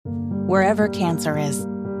Wherever cancer is,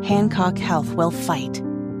 Hancock Health will fight.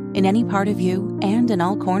 In any part of you and in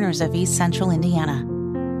all corners of East Central Indiana.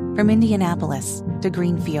 From Indianapolis to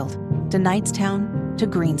Greenfield to Knightstown to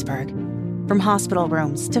Greensburg. From hospital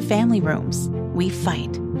rooms to family rooms, we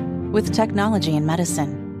fight. With technology and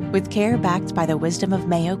medicine, with care backed by the wisdom of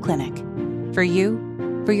Mayo Clinic. For you,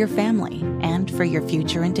 for your family, and for your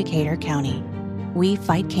future in Decatur County. We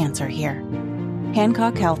fight cancer here.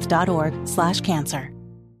 HancockHealth.org/cancer.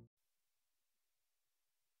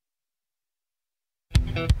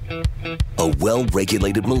 A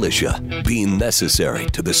well-regulated militia being necessary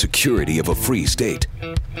to the security of a free state.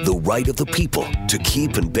 The right of the people to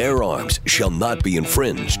keep and bear arms shall not be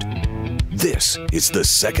infringed. This is the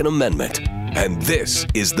Second Amendment, and this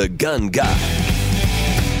is the Gun Guy.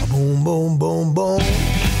 Boom, boom, boom, boom.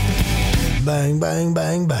 Bang, bang,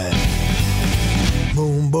 bang, bang.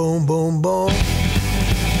 Boom, boom, boom, boom.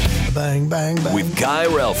 Bang, bang, bang. With Guy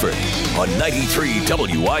Relford on 93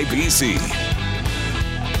 WIBC.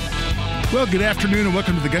 Well, good afternoon and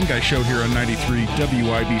welcome to the Gun Guy Show here on 93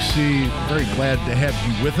 WIBC. Very glad to have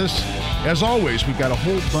you with us. As always, we've got a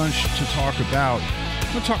whole bunch to talk about.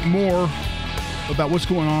 We'll talk more about what's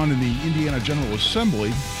going on in the Indiana General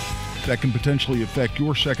Assembly that can potentially affect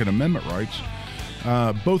your Second Amendment rights,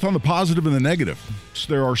 both on the positive and the negative.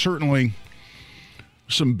 So there are certainly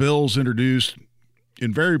some bills introduced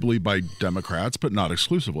invariably by Democrats, but not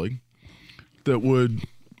exclusively, that would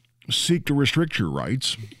seek to restrict your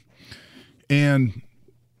rights. And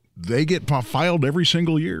they get filed every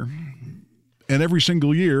single year. And every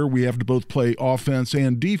single year, we have to both play offense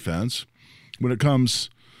and defense when it comes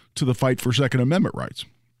to the fight for Second Amendment rights.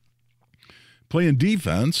 Playing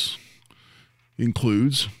defense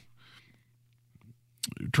includes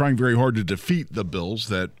trying very hard to defeat the bills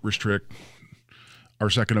that restrict our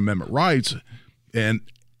Second Amendment rights. And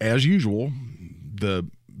as usual, the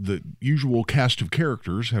usual cast of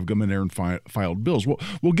characters have come in there and filed bills.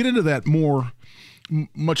 We'll get into that more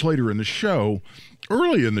much later in the show.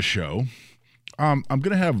 Early in the show, I'm going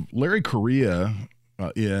to have Larry Correia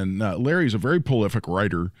in. Larry's a very prolific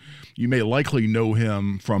writer. You may likely know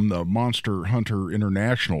him from the Monster Hunter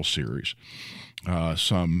International series.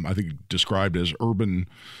 Some, I think, described as urban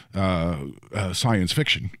science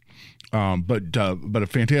fiction. But a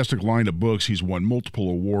fantastic line of books. He's won multiple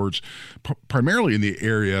awards, primarily in the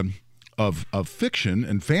area of fiction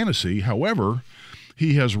and fantasy. However,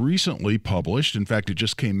 he has recently published, in fact, it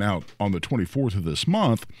just came out on the 24th of this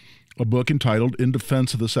month, a book entitled In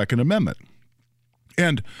Defense of the Second Amendment.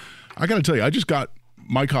 And I got to tell you, I just got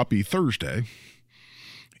my copy Thursday,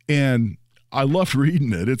 and I loved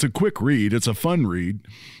reading it. It's a quick read. It's a fun read.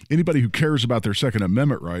 Anybody who cares about their Second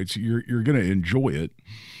Amendment rights, you're going to enjoy it.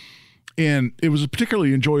 And it was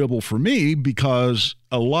particularly enjoyable for me because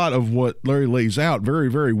a lot of what Larry lays out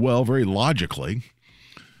very, very well, very logically,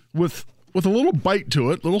 with a little bite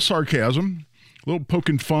to it, a little sarcasm, a little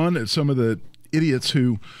poking fun at some of the idiots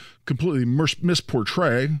who completely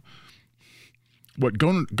misportray what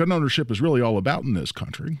gun ownership is really all about in this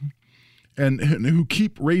country, and who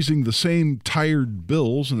keep raising the same tired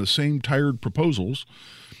bills and the same tired proposals,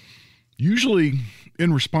 usually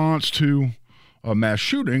in response to a mass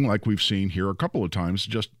shooting like we've seen here a couple of times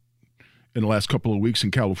just in the last couple of weeks in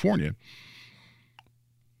California,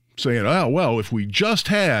 saying, oh, well, if we just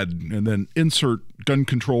had, and then insert gun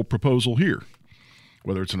control proposal here,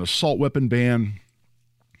 whether it's an assault weapon ban,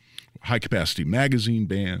 high-capacity magazine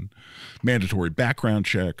ban, mandatory background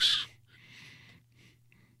checks,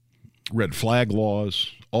 red flag laws,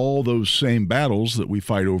 all those same battles that we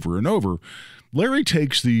fight over and over. Larry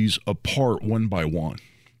takes these apart one by one.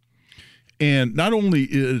 And not only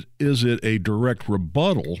is it a direct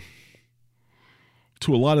rebuttal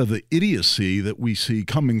to a lot of the idiocy that we see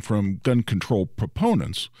coming from gun control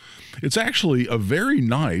proponents, it's actually a very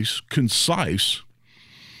nice, concise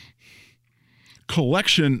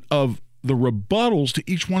collection of the rebuttals to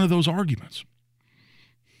each one of those arguments.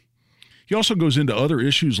 He also goes into other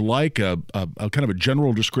issues like a kind of a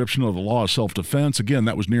general description of the law of self-defense. Again,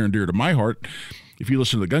 that was near and dear to my heart. If you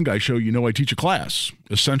listen to the Gun Guy Show, you know I teach a class,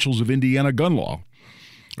 Essentials of Indiana Gun Law.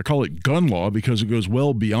 I call it gun law because it goes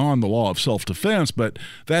well beyond the law of self-defense, but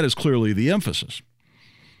that is clearly the emphasis.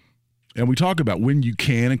 And we talk about when you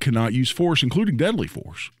can and cannot use force, including deadly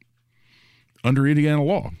force, under Indiana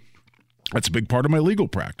law. That's a big part of my legal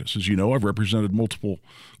practice. As you know, I've represented multiple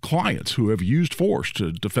clients who have used force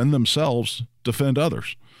to defend themselves, defend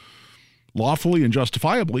others, lawfully and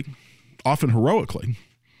justifiably, often heroically.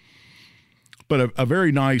 But a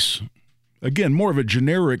very nice, again, more of a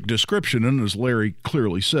generic description, and as Larry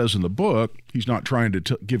clearly says in the book, he's not trying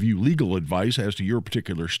to give you legal advice as to your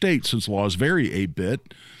particular state, since laws vary a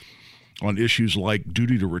bit. on issues like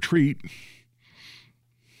duty to retreat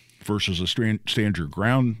versus a stand your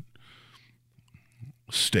ground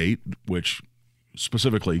state, which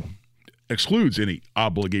specifically excludes any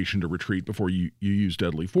obligation to retreat before you use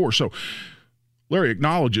deadly force. So Larry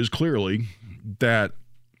acknowledges clearly that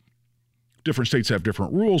different states have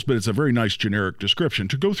different rules, but it's a very nice generic description.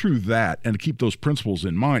 To go through that and keep those principles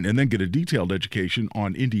in mind and then get a detailed education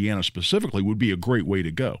on Indiana specifically would be a great way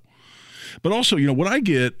to go. But also, what I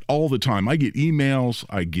get all the time, I get emails,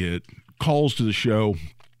 I get calls to the show,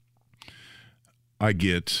 I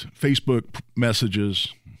get Facebook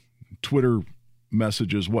messages, Twitter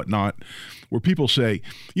messages, whatnot, where people say,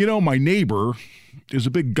 my neighbor is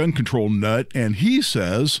a big gun control nut, and he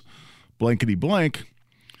says, blankety blank,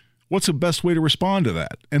 what's the best way to respond to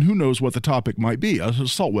that? And who knows what the topic might be? An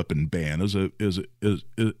assault weapon ban is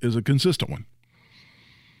a consistent one.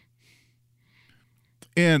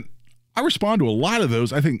 And I respond to a lot of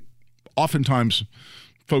those. I think oftentimes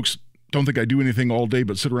folks don't think I do anything all day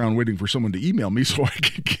but sit around waiting for someone to email me so I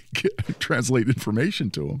can translate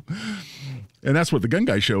information to them. And that's what the Gun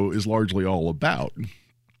Guy Show is largely all about.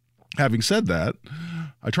 Having said that,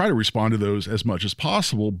 I try to respond to those as much as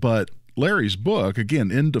possible, but Larry's book,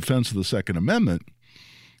 again, In Defense of the Second Amendment,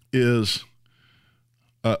 is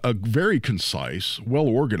a very concise,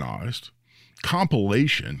 well-organized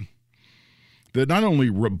compilation that not only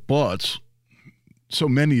rebuts so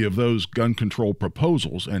many of those gun control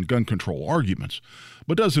proposals and gun control arguments,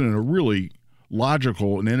 but does it in a really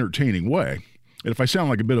logical and entertaining way. And if I sound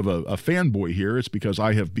like a bit of a fanboy here, it's because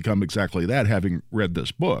I have become exactly that, having read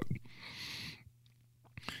this book.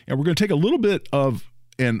 And we're going to take a little bit of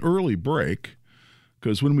an early break,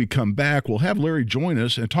 because when we come back, we'll have Larry join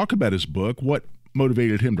us and talk about his book, what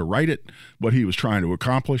motivated him to write it, what he was trying to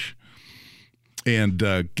accomplish, and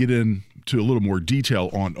get into a little more detail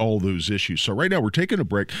on all those issues. So right now we're taking a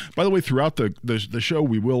break. By the way, throughout the show,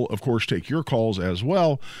 we will, of course, take your calls as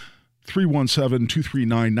well.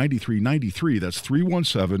 317-239-9393. That's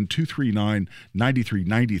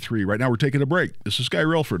 317-239-9393. Right now we're taking a break. This is Guy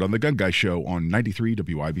Relford on The Gun Guy Show on 93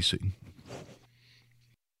 WIBC.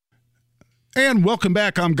 And welcome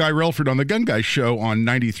back. I'm Guy Relford on The Gun Guy Show on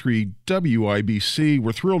 93 WIBC.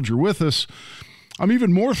 We're thrilled you're with us. I'm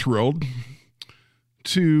even more thrilled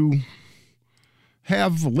to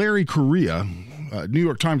have Larry Correia, New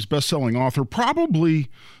York Times bestselling author, probably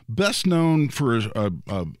best known for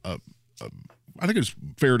I think it's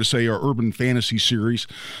fair to say, our urban fantasy series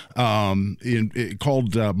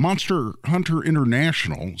called Monster Hunter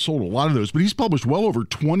International. Sold a lot of those, but he's published well over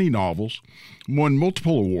 20 novels, won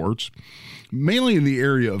multiple awards, mainly in the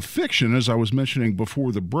area of fiction, as I was mentioning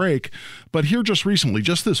before the break. But here just recently,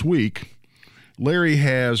 just this week, Larry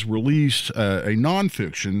has released a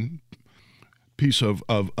nonfiction piece of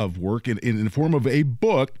work in the form of a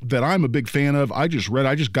book that I'm a big fan of. I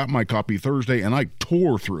just got my copy Thursday, and I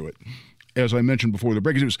tore through it. As I mentioned before the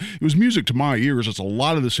break, it was music to my ears. It's a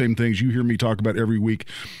lot of the same things you hear me talk about every week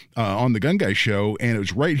on the Gun Guy Show, and it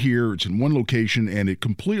was right here. It's in one location, and it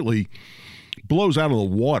completely blows out of the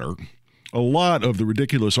water a lot of the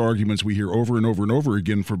ridiculous arguments we hear over and over and over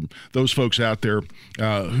again from those folks out there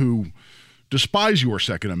who despise your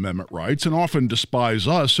Second Amendment rights and often despise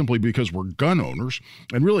us simply because we're gun owners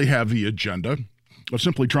and really have the agenda of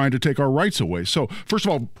simply trying to take our rights away. So, first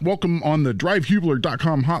of all, welcome on the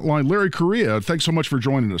drivehubler.com hotline, Larry Correia. Thanks so much for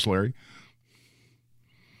joining us, Larry.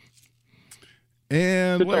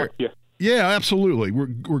 And Larry, yeah, absolutely.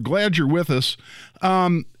 We're glad you're with us.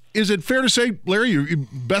 Is it fair to say, Larry, you're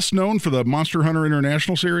best known for the Monster Hunter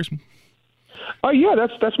International series? Yeah,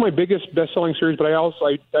 that's my biggest best-selling series. But I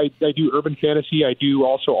do urban fantasy. I do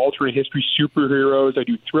also alternate history superheroes. I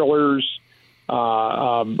do thrillers.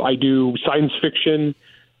 I do science fiction.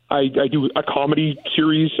 I do a comedy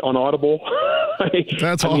series on Audible.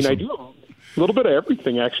 That's awesome. I do a little bit of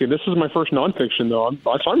everything, actually. This is my first nonfiction, though.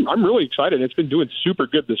 I'm really excited. It's been doing super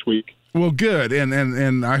good this week. Well, good,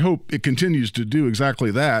 and I hope it continues to do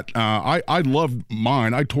exactly that. I loved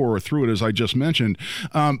mine. I tore through it, as I just mentioned.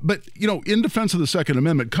 But, in defense of the Second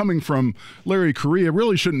Amendment, coming from Larry Correia,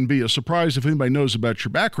 really shouldn't be a surprise if anybody knows about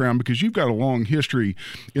your background, because you've got a long history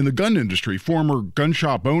in the gun industry, former gun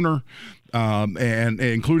shop owner, and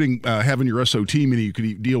including having your SOT, meaning you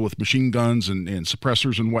could deal with machine guns and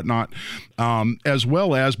suppressors and whatnot, as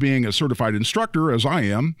well as being a certified instructor, as I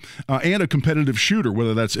am, and a competitive shooter,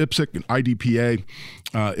 whether that's IPSC, IDPA,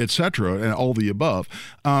 et cetera, and all the above.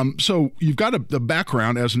 So you've got the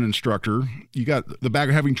background as an instructor. You got the back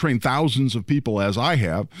of having trained thousands of people, as I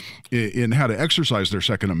have, in how to exercise their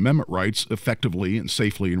Second Amendment rights effectively and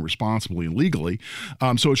safely and responsibly and legally.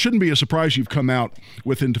 So it shouldn't be a surprise you've come out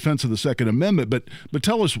with In Defense of the Second Second Amendment. But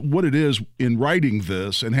tell us what it is in writing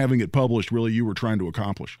this and having it published really you were trying to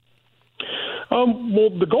accomplish. Well,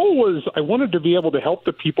 the goal was I wanted to be able to help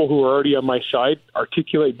the people who are already on my side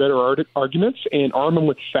articulate better arguments and arm them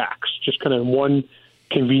with facts, just kind of in one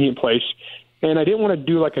convenient place. And I didn't want to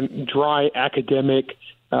do like a dry academic,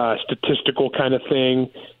 statistical kind of thing.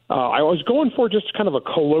 I was going for just kind of a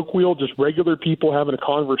colloquial, just regular people having a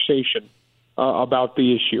conversation about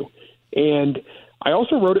the issue. And I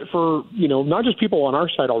also wrote it for, not just people on our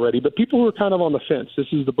side already, but people who are kind of on the fence. This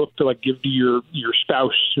is the book to like give to your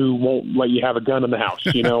spouse who won't let you have a gun in the house,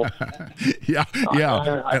 Yeah.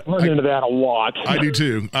 I run into that a lot. I do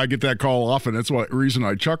too. I get that call often. That's the reason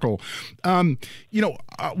I chuckle.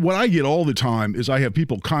 What I get all the time is I have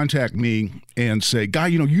people contact me and say, Guy,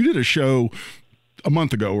 you did a show a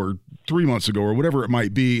month ago or 3 months ago or whatever it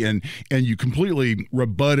might be, and you completely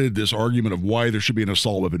rebutted this argument of why there should be an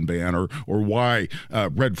assault weapon ban or why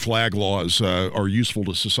red flag laws are useful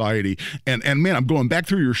to society. And man, I'm going back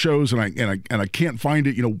through your shows and I can't find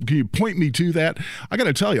it. Can you point me to that? I got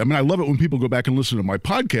to tell you, I love it when people go back and listen to my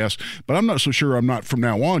podcast, but I'm not so sure I'm not from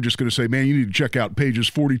now on just going to say, man, you need to check out pages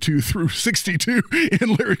 42 through 62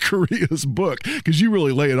 in Larry Correia's book, because you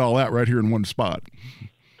really lay it all out right here in one spot.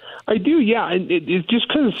 I do, yeah. And it's just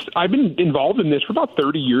because I've been involved in this for about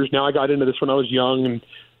 30 years now. I got into this when I was young and,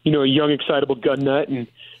 a young, excitable gun nut. And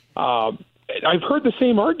I've heard the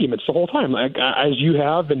same arguments the whole time, like, as you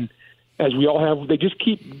have and as we all have. They just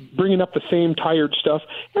keep bringing up the same tired stuff.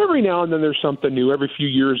 Every now and then there's something new. Every few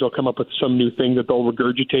years they'll come up with some new thing that they'll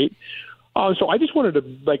regurgitate. So I just wanted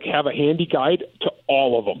to have a handy guide to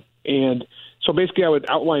all of them. And so basically I would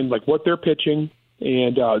outline what they're pitching.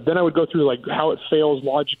 And then I would go through how it fails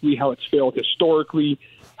logically, how it's failed historically,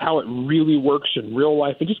 how it really works in real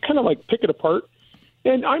life, and just kind of pick it apart.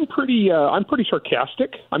 And I'm pretty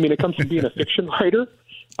sarcastic. It comes from being a fiction writer.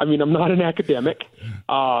 I'm not an academic.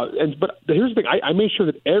 But here's the thing: I made sure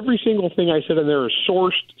that every single thing I said in there is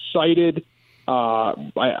sourced, cited.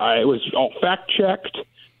 I was all fact checked.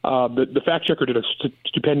 The fact checker did a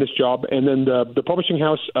stupendous job, and then the publishing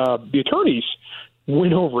house, the attorneys,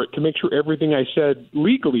 went over it to make sure everything I said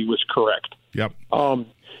legally was correct. Yep. Because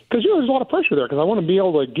there's a lot of pressure there. Because I want to be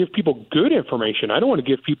able to give people good information. I don't want to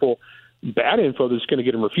give people bad info that's going to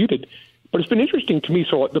get them refuted. But it's been interesting to me.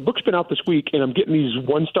 So the book's been out this week, and I'm getting these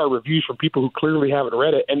 1-star reviews from people who clearly haven't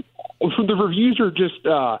read it, and the reviews are just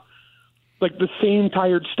the same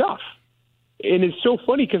tired stuff. And it's so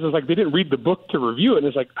funny because it's they didn't read the book to review it,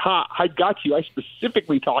 and it's I got you. I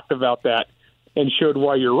specifically talked about that and showed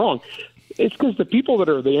why you're wrong. It's because the people that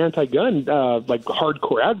are the anti-gun,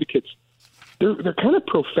 hardcore advocates, they're kind of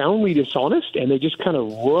profoundly dishonest, and they just kind of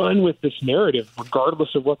run with this narrative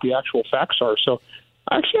regardless of what the actual facts are. So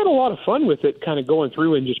I actually had a lot of fun with it, kind of going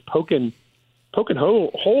through and just poking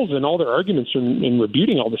holes in all their arguments and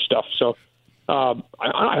rebuting all this stuff. So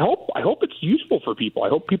I hope it's useful for people. I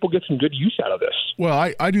hope people get some good use out of this.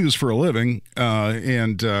 Well, I do this for a living,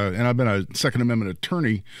 and I've been a Second Amendment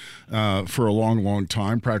attorney for a long, long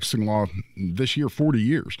time, practicing law this year, 40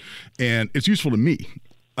 years, and it's useful to me.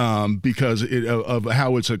 Because of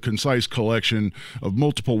how it's a concise collection of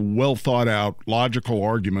multiple well-thought-out, logical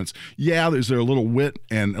arguments. Yeah, is there a little wit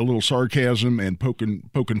and a little sarcasm and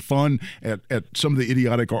poking fun at some of the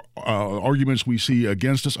idiotic arguments we see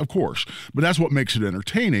against us? Of course, but that's what makes it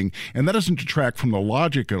entertaining, and that doesn't detract from the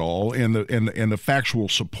logic at all and the factual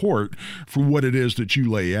support for what it is that you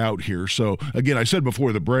lay out here. So again, I said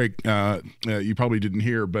before the break, you probably didn't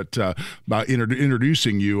hear, but by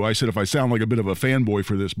introducing you, I said if I sound like a bit of a fanboy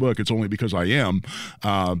for this book, it's only because I am,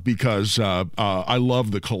 because I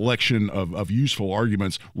love the collection of useful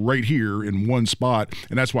arguments right here in one spot,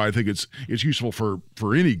 and that's why I think it's useful for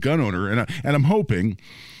any gun owner. And I'm hoping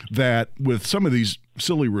that with some of these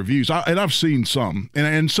silly reviews, and I've seen some,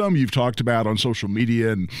 and some you've talked about on social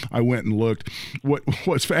media, and I went and looked.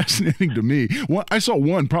 What's fascinating to me, I saw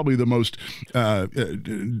one, probably the most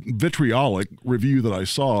vitriolic review that I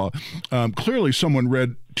saw. Clearly someone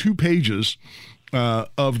read 2 pages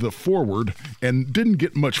of the foreword and didn't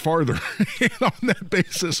get much farther, and on that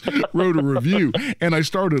basis wrote a review. And I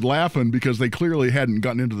started laughing because they clearly hadn't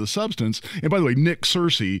gotten into the substance. And by the way, Nick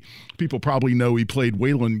Searcy, people probably know he played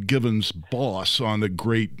Waylon Given's boss on the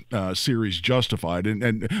great series Justified,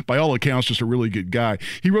 and by all accounts just a really good guy.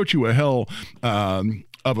 He wrote you a hell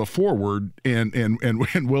of a forward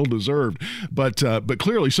and well deserved, but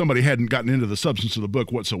clearly somebody hadn't gotten into the substance of the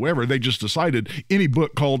book whatsoever. They just decided any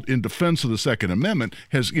book called In Defense of the Second Amendment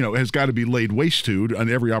has got to be laid waste to on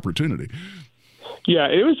every opportunity. Yeah,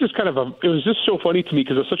 it was just it was just so funny to me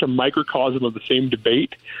because it's such a microcosm of the same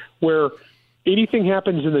debate where anything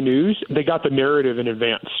happens in the news, they got the narrative in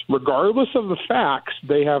advance. Regardless of the facts,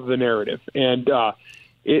 they have the narrative. And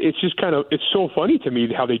it's just it's so funny to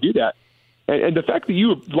me how they do that. And the fact that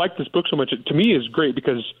you like this book so much, to me, is great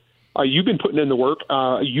because you've been putting in the work.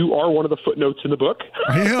 You are one of the footnotes in the book.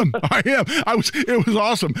 I am. It was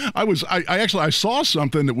awesome. I saw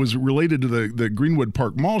something that was related to the Greenwood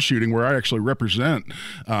Park Mall shooting, where I actually represent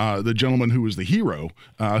the gentleman who was the hero,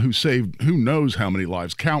 who saved who knows how many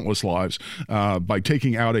lives, countless lives, by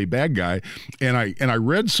taking out a bad guy. And I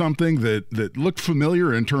read something that looked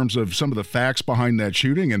familiar in terms of some of the facts behind that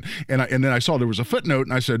shooting. And then I saw there was a footnote,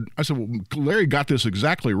 and I said, well, Larry got this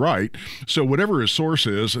exactly right. So whatever his source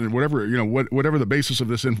is, and whatever the basis of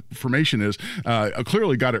this information is, I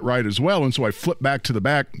clearly got it right as well. And so I flipped back to the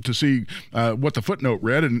back to see what the footnote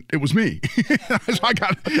read, and it was me. So I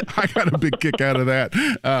got a big kick out of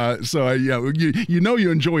that. So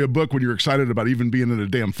you enjoy a book when you're excited about even being in a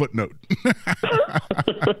damn footnote.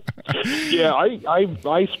 Yeah,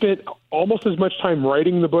 I spent almost as much time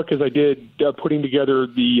writing the book as I did putting together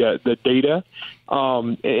the data.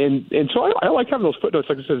 And so I like having those footnotes.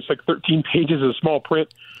 Like I said, it's like 13 pages of small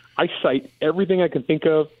print. I cite everything I can think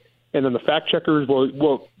of, and then the fact checkers,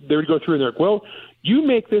 well, they would go through and they're like, well, you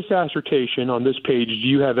make this assertion on this page. Do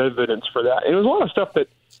you have evidence for that? And it was a lot of stuff that,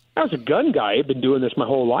 as a gun guy, I've been doing this my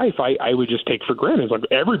whole life, I would just take for granted. Like,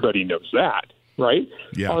 everybody knows that, right?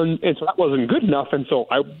 Yeah. And so that wasn't good enough. And so,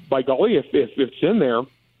 by golly, if it's in there,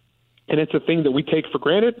 and it's a thing that we take for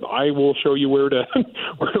granted, I will show you where to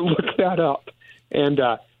look that up. And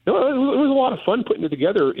it was a lot of fun putting it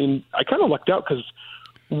together. And I kind of lucked out because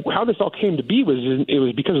how this all came to be was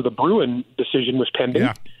because of the Bruen decision was pending.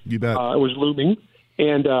 Yeah, you bet. It was looming.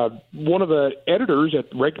 And one of the editors at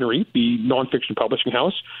Regnery, the nonfiction publishing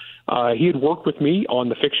house, he had worked with me on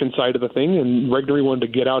the fiction side of the thing, and Regnery wanted to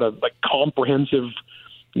get out a comprehensive,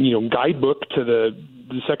 guidebook to the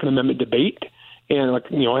Second Amendment debate, and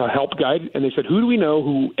a help guide. And they said, who do we know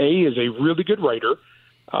who A, is a really good writer,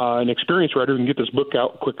 an experienced writer who can get this book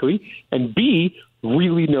out quickly, and B,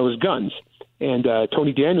 really knows guns. And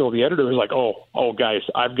Tony Daniel, the editor, was like, oh, guys,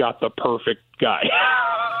 I've got the perfect guy.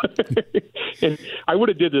 And I would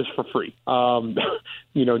have did this for free. Don't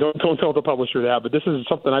tell the publisher that, but this is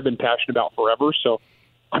something I've been passionate about forever. So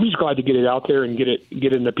I'm just glad to get it out there and get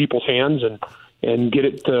it into people's hands and get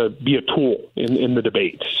it to be a tool in the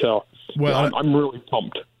debate. So I'm really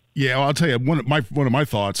pumped. Yeah, well, I'll tell you, one of my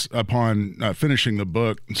thoughts upon finishing the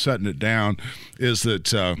book and setting it down is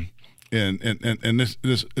that and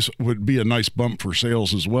this would be a nice bump for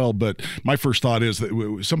sales as well. But my first thought is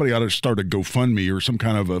that somebody ought to start a GoFundMe or some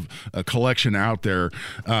kind of a collection out there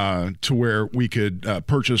to where we could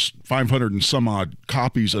purchase 500 and some odd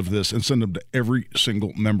copies of this and send them to every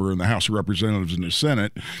single member in the House of Representatives and the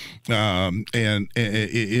Senate and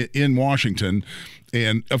in Washington.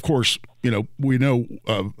 And of course, we know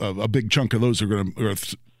a big chunk of those are going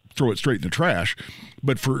to throw it straight in the trash.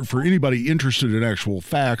 But for anybody interested in actual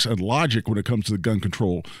facts and logic when it comes to the gun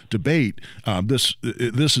control debate, this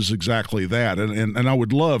is exactly that. And I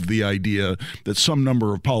would love the idea that some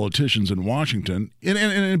number of politicians in Washington, and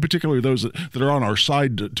in particular those that are on our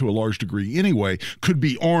side to a large degree anyway, could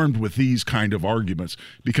be armed with these kind of arguments,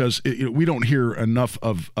 because we don't hear enough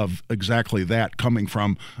of exactly that coming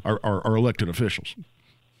from our elected officials.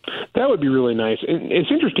 That would be really nice. And it's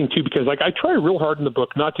interesting, too, because I try real hard in the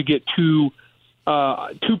book not to get too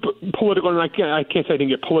political, and I can't say I didn't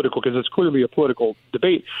get political because it's clearly a political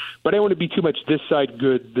debate, but I don't want to be too much this side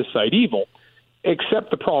good, this side evil. Except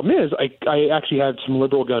the problem is I actually had some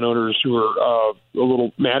liberal gun owners who were a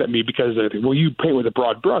little mad at me because they think, well, you paint with a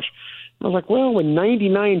broad brush. And I was like, well, when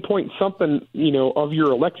 99 point something, of your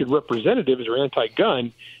elected representatives are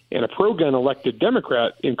anti-gun, and a pro-gun elected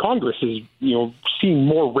Democrat in Congress is, seen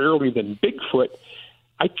more rarely than Bigfoot,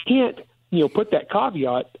 I can't, put that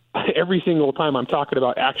caveat every single time I'm talking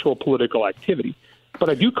about actual political activity. But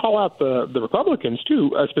I do call out the Republicans,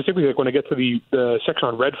 too, specifically like when I get to the section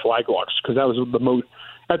on red flag laws, because that was the most,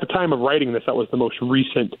 at the time of writing this, that was the most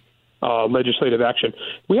recent legislative action.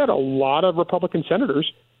 We had a lot of Republican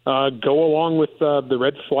senators go along with the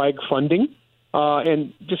red flag funding,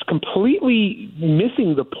 and just completely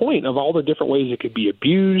missing the point of all the different ways it could be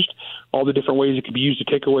abused, all the different ways it could be used to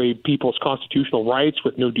take away people's constitutional rights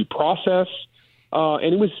with no due process.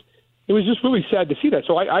 And it was just really sad to see that.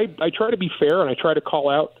 So I try to be fair, and I try to call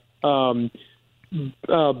out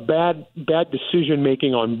bad decision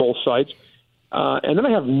making on both sides. And then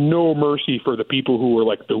I have no mercy for the people who are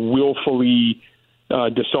like the willfully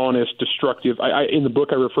dishonest, destructive. In the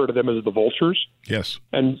book, I refer to them as the vultures. Yes.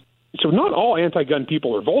 And so not all anti-gun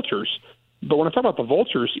people are vultures, But when I talk about the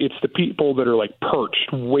vultures, it's the people that are like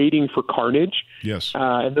perched, waiting for carnage. Yes.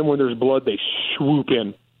 And then when there's blood, they swoop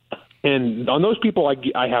in. And on those people,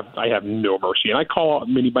 I have no mercy. And I call out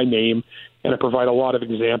many by name, and I provide a lot of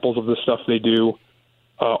examples of the stuff they do.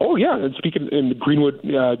 And speaking in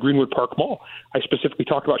Greenwood Park Mall, I specifically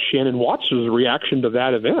talked about Shannon Watts' reaction to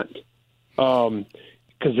that event,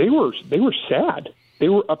 because they were sad, they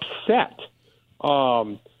were upset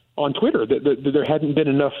on Twitter that there hadn't been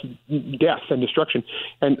enough death and destruction,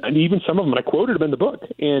 and even some of them, and I quoted them in the book,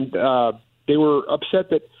 and they were upset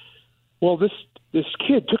that, well, this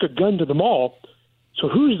kid took a gun to the mall, so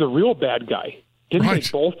who's the real bad guy? Didn't they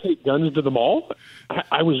both take guns to the mall?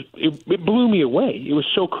 It blew me away. It was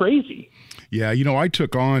so crazy. Yeah, I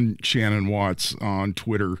took on Shannon Watts on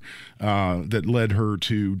Twitter that led her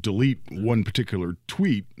to delete one particular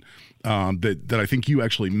tweet that I think you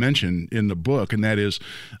actually mentioned in the book, and that is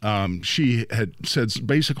she had said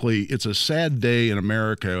basically it's a sad day in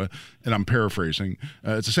America, and I'm paraphrasing,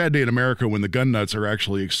 it's a sad day in America when the gun nuts are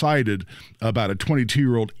actually excited about a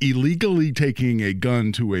 22-year-old illegally taking a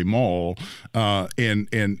gun to a mall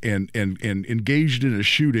and engaged in a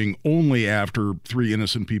shooting only after 3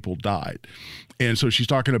 innocent people died. And so she's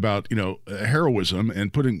talking about, heroism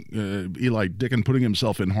and putting Eli Dicken putting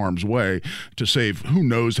himself in harm's way to save who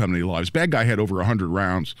knows how many lives. Bad guy had over 100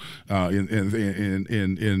 rounds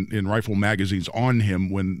in rifle magazines on him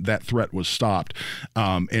when that threat was stopped.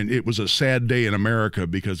 And it was a sad day in America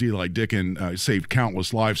because Eli Dicken saved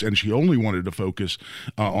countless lives, and she only wanted to focus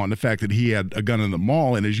on the fact that he had a gun in the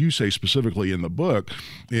mall. And as you say specifically in the book,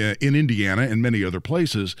 in Indiana and many other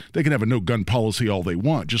places, they can have a no-gun policy all they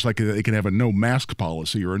want, just like they can have a no mask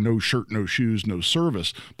policy or a no shirt, no shoes, no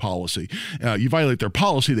service policy. You violate their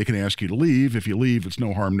policy, they can ask you to leave. If you leave, it's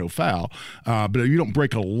no harm, no foul. But you don't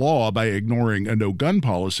break a law by ignoring a no gun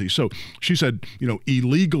policy. So she said,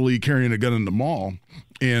 illegally carrying a gun in the mall.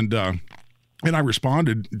 And I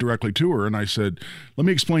responded directly to her and I said, let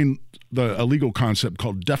me explain a legal concept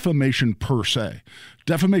called defamation per se.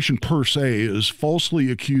 Defamation per se is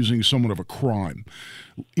falsely accusing someone of a crime.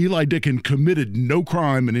 Eli Dicken committed no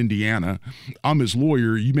crime in Indiana. I'm his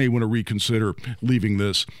lawyer. You may want to reconsider leaving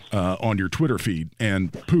this on your Twitter feed.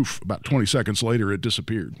 And poof, about 20 seconds later, it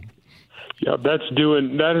disappeared. Yeah, that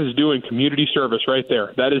is doing community service right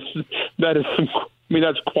there. That is some. I mean,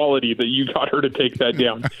 that's quality that you got her to take that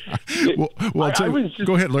down.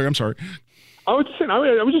 Go ahead, Larry. I'm sorry. I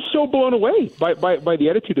was just so blown away by the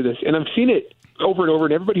attitude of this, and I've seen it over and over,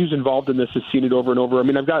 and everybody who's involved in this has seen it over and over. I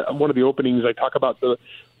mean, I've got one of the openings. I talk about the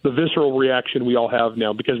visceral reaction we all have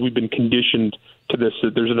now because we've been conditioned to this.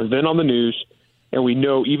 That there's an event on the news, and we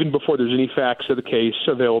know even before there's any facts of the case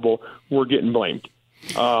available, we're getting blamed.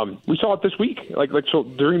 We saw it this week. So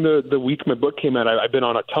during the week my book came out, I've been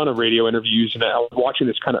on a ton of radio interviews, and I was watching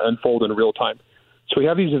this kind of unfold in real time. So we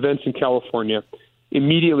have these events in California.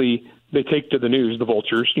 Immediately, they take to the news, the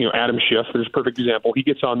vultures. Adam Schiff, there's a perfect example. He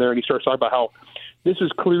gets on there and he starts talking about how this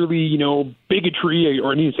is clearly, bigotry,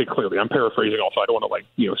 or I need to say clearly. I'm paraphrasing also. I don't want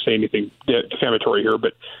to say anything defamatory here,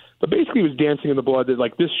 but basically he was dancing in the blood that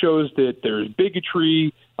this shows that there's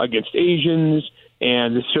bigotry against Asians,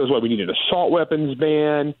 and this shows why we need an assault weapons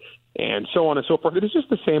ban, and so on and so forth. It's just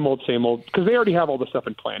the same old, because they already have all the stuff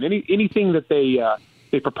in plan. Anything that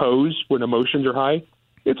they propose when emotions are high,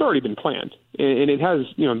 it's already been planned, and it has.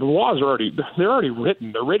 The laws are already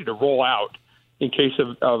written. They're ready to roll out in case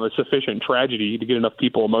of a sufficient tragedy to get enough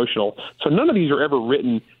people emotional. So none of these are ever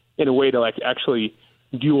written in a way to actually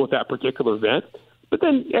deal with that particular event. But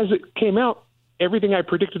then, as it came out, everything I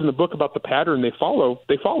predicted in the book about the pattern they followed.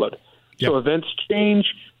 Yep. So events change.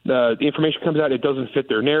 The information comes out. It doesn't fit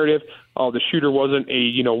their narrative. The shooter wasn't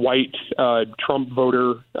a white Trump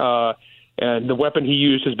voter, and the weapon he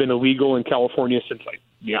used has been illegal in California since I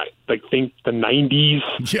think the 90s.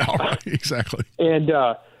 Yeah, right, exactly. And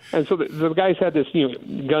so the guy's had this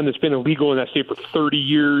gun that's been illegal in that state for 30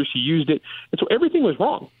 years. He used it, and so everything was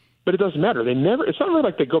wrong. But it doesn't matter. It's not really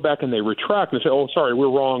like they go back and they retract and say, "Oh, sorry,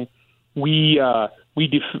 we're wrong. We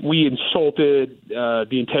insulted the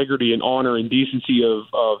integrity and honor and decency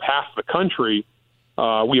of half the country.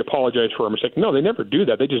 We apologize for our mistake." No, they never do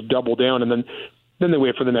that. They just double down, and then they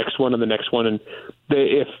wait for the next one and the next one. And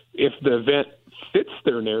if the event fits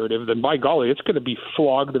their narrative, then by golly, it's going to be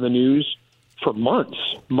flogged in the news for months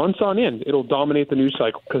on end. It'll dominate the news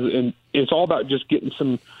cycle and it's all about just getting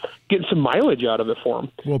some mileage out of it for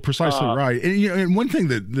them. Well, precisely right. And one thing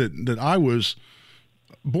that I was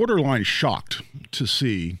borderline shocked to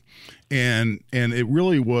see. And it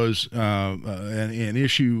really was an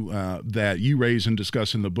issue that you raise and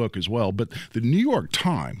discuss in the book as well. But the New York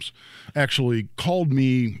Times actually called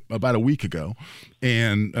me about a week ago,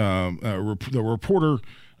 and the reporter,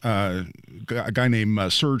 a guy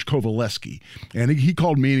named Serge Kovaleski, and he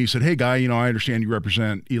called me and he said, "Hey, Guy, I understand you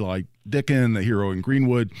represent Eli Dickin, the hero in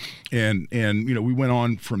Greenwood," and we went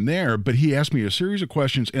on from there. But he asked me a series of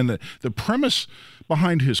questions, and the premise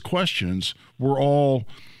behind his questions were all,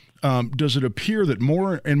 does it appear that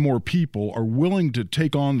more and more people are willing to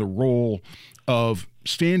take on the role of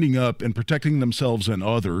standing up and protecting themselves and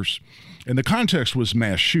others? And the context was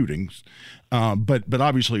mass shootings, but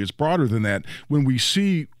obviously it's broader than that. When we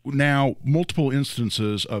see now multiple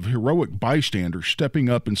instances of heroic bystanders stepping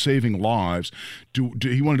up and saving lives,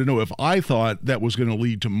 he wanted to know if I thought that was going to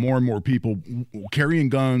lead to more and more people carrying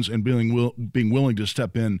guns and being willing to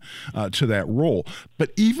step in to that role.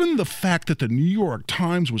 But even the fact that the New York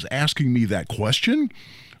Times was asking me that question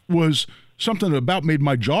was something that about made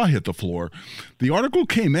my jaw hit the floor. The article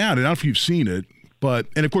came out, and I don't know if you've seen it,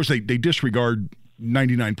 and of course they disregard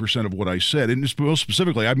 99% of what I said. And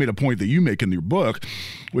specifically, I made a point that you make in your book,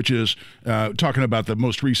 which is talking about the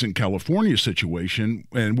most recent California situation,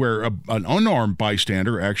 and where an unarmed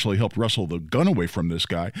bystander actually helped wrestle the gun away from this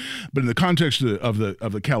guy. But in the context of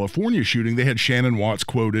the California shooting, they had Shannon Watts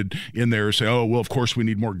quoted in there say, "Oh, well, of course we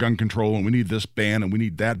need more gun control, and we need this ban, and we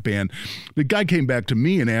need that ban." The guy came back to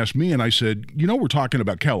me and asked me, and I said, we're talking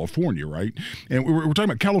about California, right? And we're talking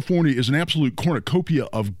about California is an absolute cornucopia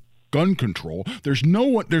of gun control. There's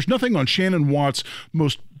nothing on Shannon Watts'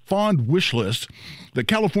 most fond wish list that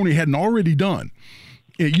California hadn't already done.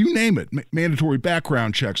 You name it, mandatory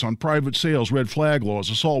background checks on private sales, red flag laws,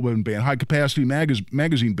 assault weapon ban, high capacity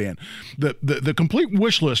magazine ban. The complete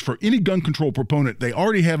wish list for any gun control proponent they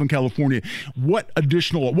already have in California. What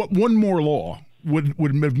one more law would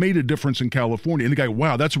have made a difference in California? And the guy,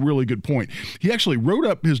 wow, that's a really good point. He actually wrote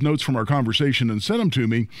up his notes from our conversation and sent them to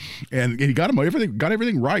me, and he got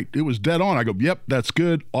everything right. It was dead on. I go, yep, that's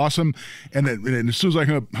good, awesome. And then as soon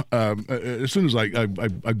as I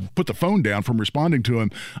put the phone down from responding to him,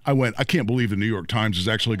 I went, I can't believe the New York Times is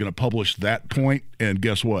actually going to publish that point. And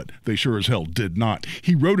guess what? They sure as hell did not.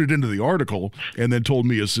 He wrote it into the article and then told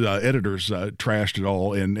me his editors trashed it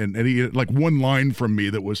all, and he had like one line from me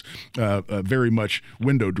that was very much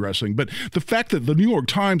window dressing. But the fact that the New York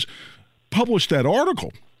Times published that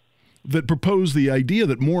article that proposed the idea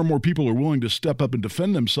that more and more people are willing to step up and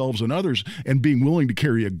defend themselves and others, and being willing to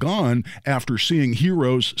carry a gun after seeing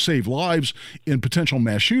heroes save lives in potential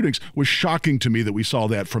mass shootings, was shocking to me that we saw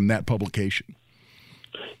that from that publication.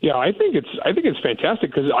 Yeah, I think it's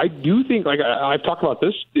fantastic, because I do think, like I've talked about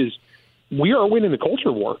this, is we are winning the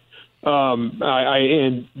culture war.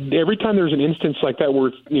 And every time there's an instance like that where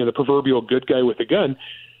it's, the proverbial good guy with a gun,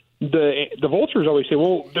 the vultures always say,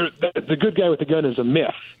 well, the good guy with the gun is a myth.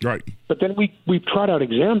 Right. But then we trot out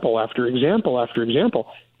example after example after example.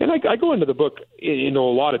 And I go into the book a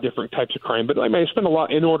lot of different types of crime, but I spend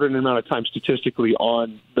inordinate amount of time statistically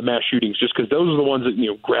on the mass shootings, just because those are the ones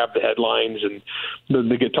that grab the headlines and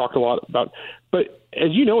they get talked a lot about. But as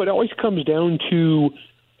you know, it always comes down to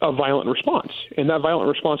a violent response. And that violent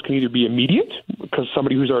response can either be immediate, because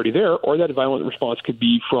somebody who's already there, or that violent response could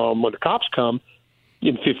be from when the cops come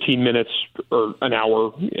in 15 minutes or an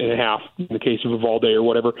hour and a half, in the case of Uvalde or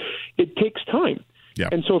whatever. It takes time. Yeah.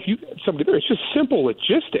 And so if you get somebody there, it's just simple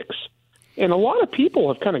logistics. And a lot of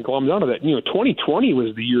people have kind of glommed onto that. 2020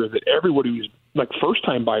 was the year that everybody was like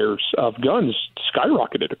first-time buyers of guns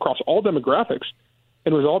skyrocketed across all demographics.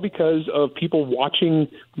 And it was all because of people watching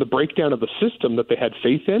the breakdown of the system that they had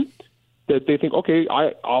faith in, that they think, okay,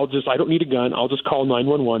 I don't need a gun. I'll just call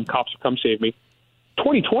 911. Cops will come save me.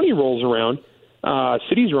 2020 rolls around.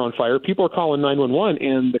 Cities are on fire. People are calling 911,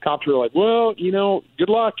 and the cops are like, well, good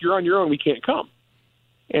luck. You're on your own. We can't come.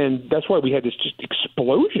 And that's why we had this just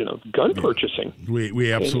explosion of gun purchasing.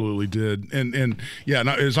 We absolutely did. And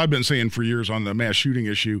as I've been saying for years on the mass shooting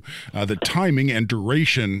issue, the timing and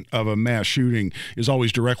duration of a mass shooting is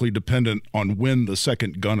always directly dependent on when the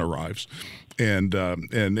second gun arrives. And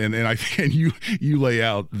I think you lay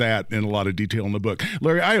out that in a lot of detail in the book.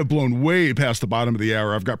 Larry, I have blown way past the bottom of the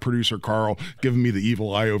hour. I've got producer Carl giving me the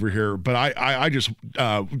evil eye over here, but I just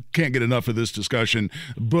can't get enough of this discussion.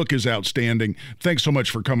 The book is outstanding. Thanks so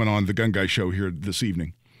much for coming on the Gun Guy Show here this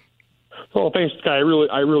evening. Well, thanks, Guy. I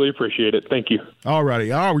really appreciate it. Thank you. All righty.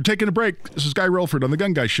 We're taking a break. This is Guy Relford on the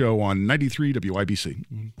Gun Guy Show on 93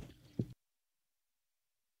 WIBC.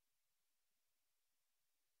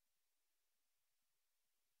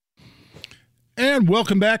 And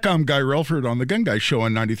welcome back. I'm Guy Relford on the Gun Guy Show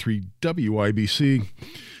on 93 WIBC.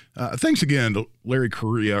 Thanks again to Larry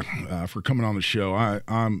Correia for coming on the show.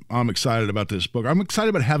 I'm excited about this book. I'm excited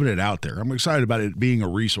about having it out there. I'm excited about it being a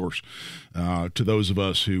resource to those of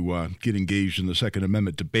us who get engaged in the Second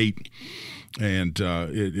Amendment debate. And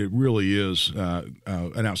it really is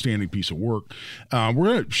an outstanding piece of work. We're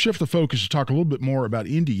going to shift the focus to talk a little bit more about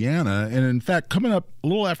Indiana. And in fact, coming up a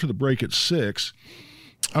little after the break at 6,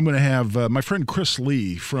 I'm going to have my friend Chris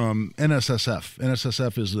Lee from NSSF.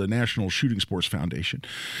 NSSF is the National Shooting Sports Foundation.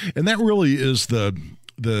 And that really is the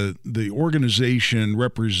organization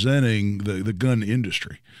representing the gun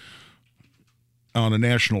industry on a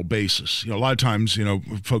national basis. A lot of times,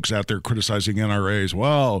 folks out there criticizing NRAs,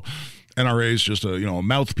 well, NRA is just a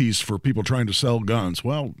mouthpiece for people trying to sell guns.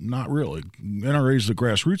 Well, not really. NRA is the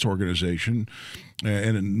grassroots organization,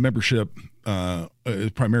 and membership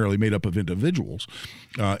is primarily made up of individuals.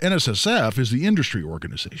 NSSF is the industry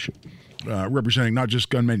organization, representing not just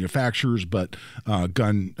gun manufacturers, but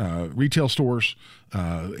gun retail stores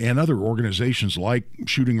and other organizations like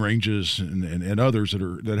shooting ranges and others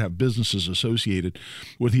that have businesses associated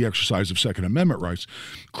with the exercise of Second Amendment rights.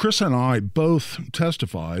 Chris and I both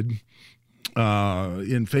testified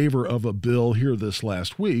in favor of a bill here this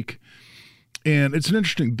last week. And it's an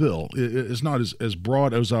interesting bill. It's not as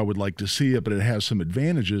broad as I would like to see it, but it has some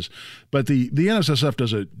advantages. But the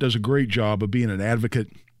NSSF does a great job of being an advocate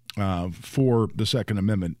for the Second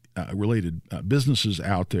Amendment related businesses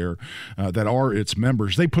out there that are its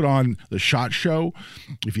members. They put on the SHOT Show.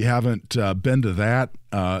 If you haven't been to that,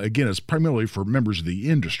 again, it's primarily for members of the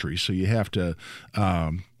industry, so you have to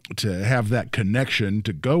have that connection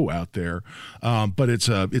to go out there. But it's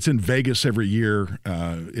in Vegas every year.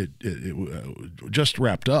 It just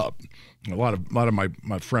wrapped up. A lot of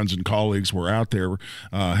my friends and colleagues were out there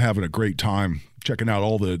having a great time, checking out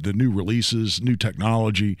all the new releases, new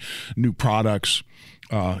technology, new products.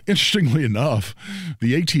 Interestingly enough,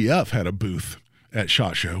 the ATF had a booth at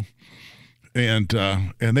SHOT Show, and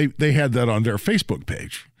they had that on their Facebook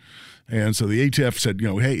page. And so the ATF said,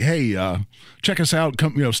 hey, check us out.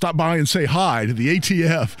 Come, stop by and say hi to the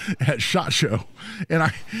ATF at SHOT Show.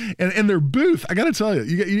 And their booth, I got to tell you,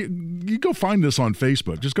 you go find this on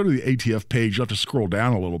Facebook. Just go to the ATF page. You'll have to scroll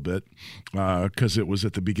down a little bit because it was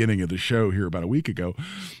at the beginning of the show here about a week ago.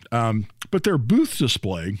 But their booth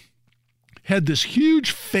display had this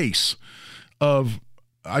huge face of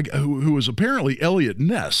who was apparently Elliot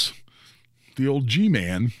Ness, the old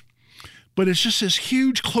G-man. But it's just this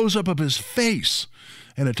huge close-up of his face.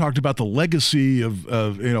 And it talked about the legacy of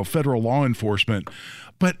federal law enforcement.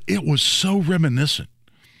 But it was so reminiscent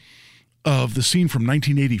of the scene from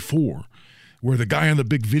 1984 where the guy on the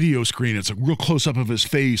big video screen, it's a real close-up of his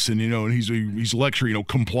face, and and he's lecturing,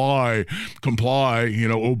 comply,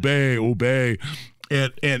 obey.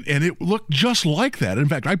 And it looked just like that. In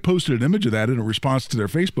fact, I posted an image of that in a response to their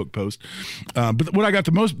Facebook post. But what I got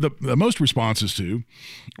the most responses to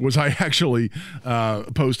was I actually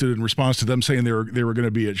posted in response to them saying they were going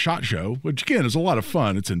to be at SHOT Show, which again is a lot of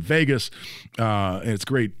fun. It's in Vegas, and it's a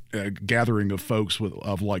great gathering of folks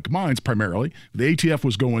of like minds primarily. The ATF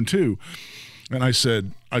was going too. And I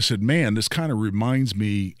said, man, this kind of reminds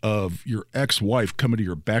me of your ex-wife coming to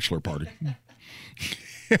your bachelor party.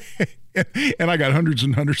 And I got hundreds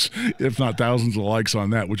and hundreds, if not thousands of likes on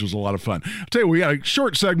that, which was a lot of fun. I'll tell you, we got a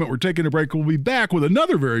short segment. We're taking a break. We'll be back with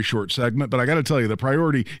another very short segment. But I got to tell you, the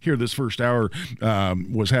priority here this first hour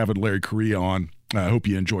was having Larry Correia on. I hope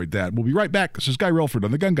you enjoyed that. We'll be right back. This is Guy Relford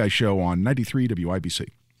on The Gun Guy Show on 93 WIBC.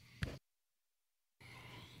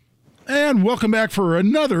 And welcome back for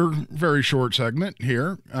another very short segment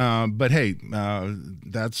here. But hey,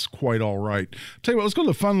 that's quite all right. Tell you what, let's go to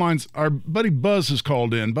the fun lines. Our buddy Buzz has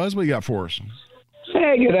called in. Buzz, what do you got for us?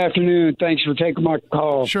 Hey, good afternoon. Thanks for taking my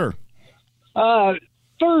call. Sure.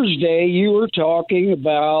 Thursday, you were talking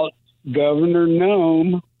about Governor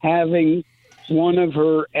Noem having one of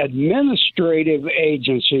her administrative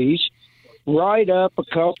agencies write up a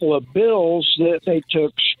couple of bills that they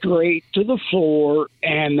took straight to the floor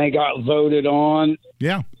and they got voted on.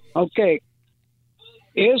 Yeah. Okay.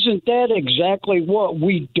 Isn't that exactly what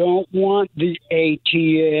we don't want the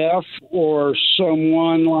ATF or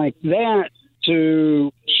someone like that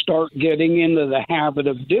to start getting into the habit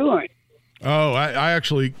of doing? Oh, I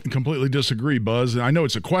actually completely disagree, Buzz. And I know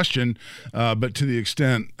it's a question, but to the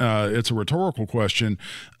extent it's a rhetorical question,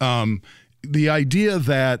 the idea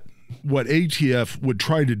that what ATF would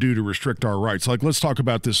try to do to restrict our rights. Like, let's talk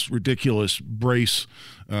about this ridiculous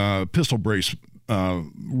pistol brace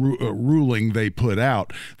ruling they put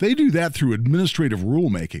out. They do that through administrative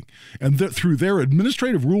rulemaking. And through their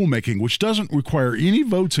administrative rulemaking, which doesn't require any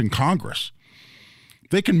votes in Congress,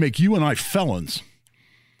 They can make you and I felons,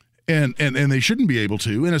 and they shouldn't be able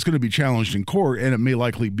to, and it's going to be challenged in court, and it may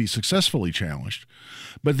likely be successfully challenged.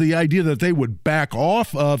 But the idea that they would back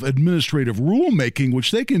off of administrative rulemaking,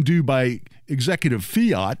 which they can do by executive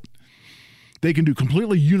fiat, they can do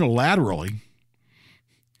completely unilaterally,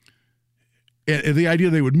 and the idea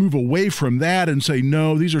they would move away from that and say,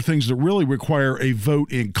 no, these are things that really require a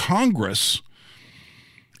vote in Congress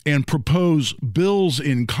and propose bills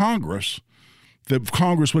in Congress that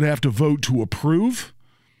Congress would have to vote to approve,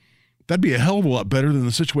 that'd be a hell of a lot better than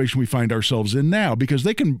the situation we find ourselves in now, because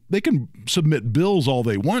they can submit bills all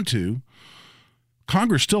they want to.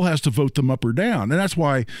 Congress still has to vote them up or down. And that's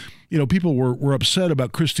why, people were upset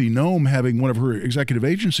about Kristi Noem having one of her executive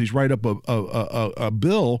agencies write up a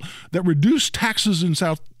bill that reduced taxes in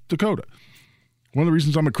South Dakota. One of the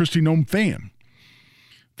reasons I'm a Kristi Noem fan.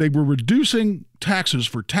 They were reducing taxes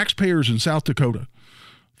for taxpayers in South Dakota.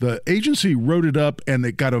 The agency wrote it up, and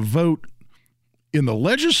it got a vote in the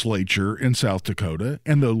legislature in South Dakota,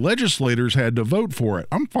 and the legislators had to vote for it.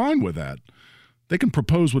 I'm fine with that. They can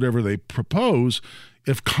propose whatever they propose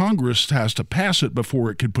if Congress has to pass it before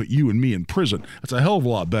it can put you and me in prison. That's a hell of a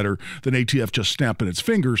lot better than ATF just snapping its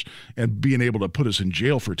fingers and being able to put us in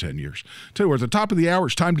jail for 10 years. Tell you, we're at the top of the hour.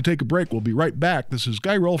 It's time to take a break. We'll be right back. This is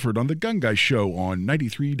Guy Relford on The Gun Guy Show on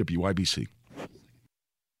 93 WIBC.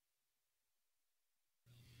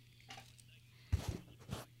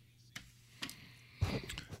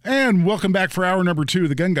 And welcome back for hour number 2 of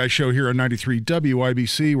The Gun Guy Show here on 93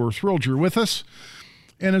 WIBC. We're thrilled you're with us.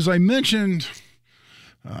 And as I mentioned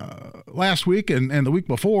last week and the week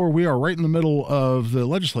before, we are right in the middle of the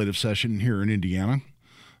legislative session here in Indiana.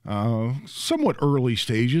 Somewhat early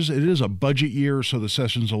stages. It is a budget year, so the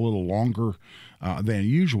session's a little longer than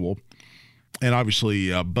usual. And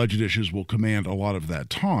obviously, budget issues will command a lot of that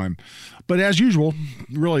time. But as usual,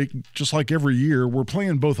 really, just like every year, we're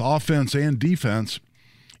playing both offense and defense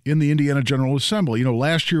in the Indiana General Assembly.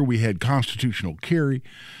 Last year we had constitutional carry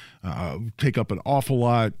take up an awful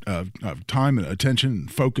lot of time and attention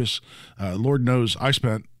and focus. Lord knows I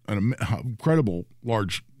spent an incredible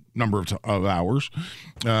large number of hours,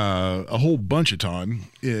 a whole bunch of time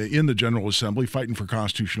in the General Assembly fighting for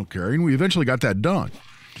constitutional carry, and we eventually got that done.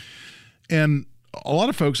 And a lot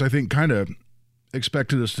of folks, I think, kind of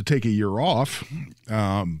expected us to take a year off,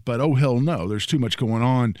 but oh hell no, there's too much going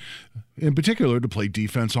on, in particular to play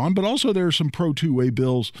defense on, but also there are some pro two-way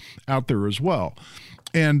bills out there as well.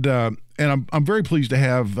 And I'm very pleased to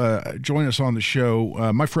have join us on the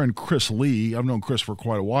show my friend Chris Lee. I've known Chris for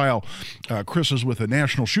quite a while. Chris is with the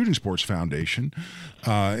National Shooting Sports Foundation,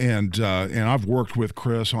 and I've worked with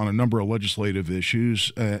Chris on a number of legislative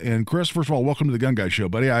issues. And Chris, first of all, welcome to the Gun Guy Show,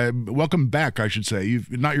 buddy. Welcome back, I should say.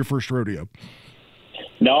 Not your first rodeo.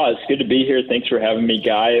 No, it's good to be here. Thanks for having me,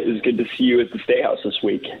 Guy. It was good to see you at the State House this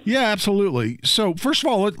week. Yeah, absolutely. So, first of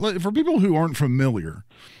all, for people who aren't familiar,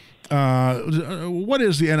 what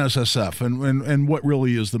is the NSSF and what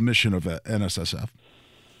really is the mission of NSSF?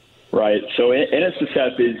 Right. So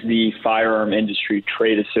NSSF is the Firearm Industry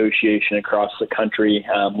Trade Association across the country.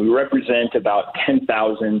 We represent about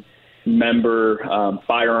 10,000 member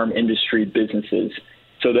firearm industry businesses.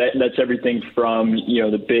 So that's everything from,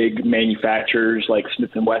 the big manufacturers like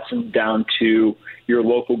Smith & Wesson down to your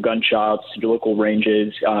local gun shops, your local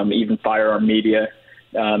ranges, even firearm media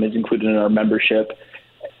is included in our membership.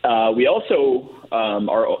 We also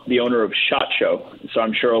are the owner of SHOT Show. So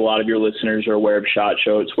I'm sure a lot of your listeners are aware of SHOT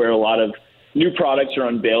Show. It's where a lot of new products are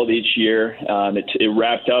unveiled each year. It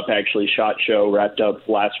wrapped up, actually, SHOT Show wrapped up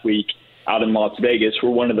last week out in Las Vegas.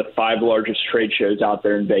 We're one of the 5 largest trade shows out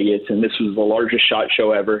there in Vegas, and this was the largest SHOT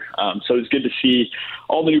Show ever. So it's good to see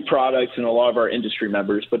all the new products and a lot of our industry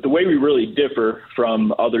members. But the way we really differ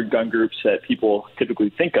from other gun groups that people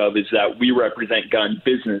typically think of is that we represent gun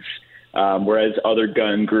business, whereas other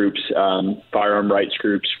gun groups, firearm rights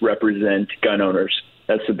groups, represent gun owners.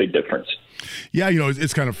 That's the big difference. Yeah,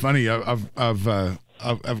 it's kind of funny.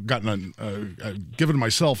 I've gotten given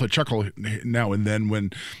myself a chuckle now and then when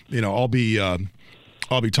I'll be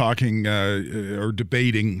talking or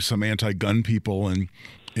debating some anti-gun people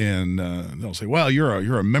and they'll say, well, you're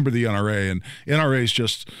a member of the NRA, and NRA is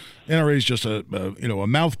just a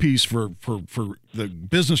mouthpiece for the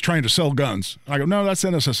business trying to sell guns. I go, no, that's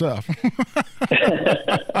NSSF.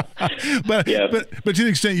 but to the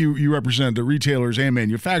extent you represent the retailers and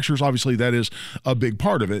manufacturers, obviously that is a big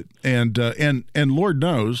part of it, and Lord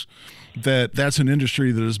knows that's an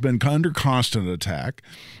industry that has been under constant attack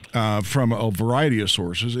from a variety of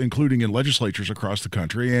sources, including in legislatures across the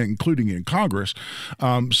country and including in Congress.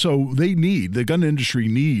 So the gun industry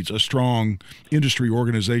needs a strong industry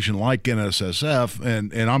organization organization like NSSF,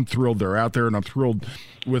 and I'm thrilled they're out there, and I'm thrilled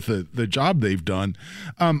with the job they've done.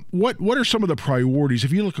 What are some of the priorities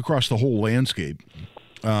if you look across the whole landscape?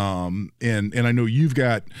 And I know you've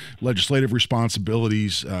got legislative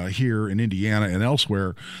responsibilities here in Indiana and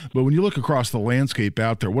elsewhere, but when you look across the landscape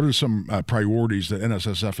out there, what are some priorities that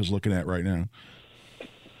NSSF is looking at right now?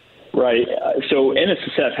 Right. So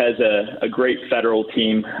NSSF has a great federal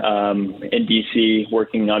team in D.C.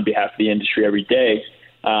 working on behalf of the industry every day.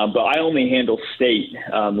 But I only handle state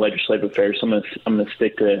legislative affairs. So I'm going to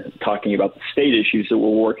stick to talking about the state issues that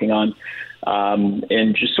we're working on.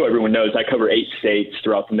 And just so everyone knows, I cover 8 states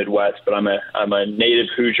throughout the Midwest, but I'm a native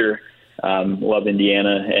Hoosier, love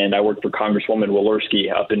Indiana, and I worked for Congresswoman Walorski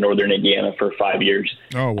up in northern Indiana for 5 years.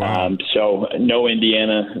 Oh, wow. So know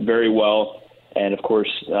Indiana very well. And of course,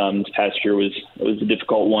 this past year was a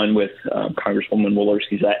difficult one with Congresswoman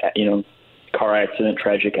Walorski's, car accident,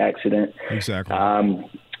 tragic accident. Exactly.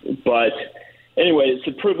 But anyway, it's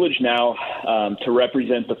a privilege now to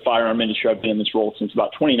represent the firearm industry. I've been in this role since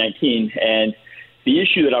about 2019. And the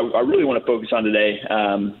issue that I really want to focus on today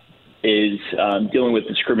is dealing with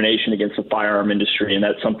discrimination against the firearm industry. And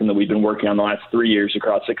that's something that we've been working on the last 3 years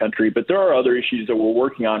across the country. But there are other issues that we're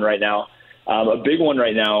working on right now. A big one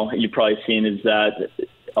right now you've probably seen is that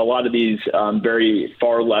a lot of these very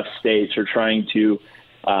far left states are trying to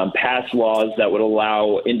pass laws that would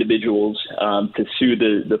allow individuals to sue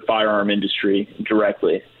the firearm industry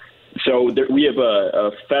directly. So we have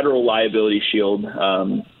a federal liability shield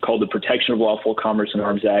called the Protection of Lawful Commerce and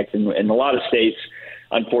Arms Act. And a lot of states,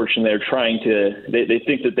 unfortunately, they're trying to they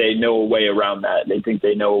think that they know a way around that. They think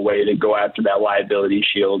they know a way to go after that liability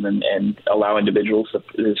shield and allow individuals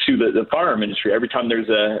to sue the firearm industry every time there's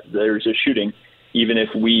a shooting, even if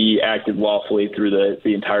we acted lawfully through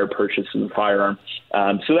the entire purchase of the firearm.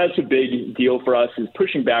 So that's a big deal for us, is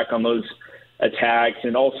pushing back on those attacks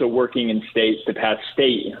and also working in states to pass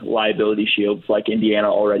state liability shields like Indiana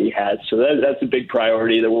already has. So that's a big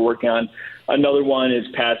priority that we're working on. Another one is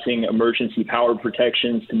passing emergency power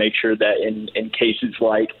protections to make sure that in cases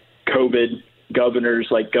like COVID, governors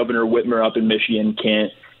like Governor Whitmer up in Michigan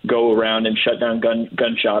can't go around and shut down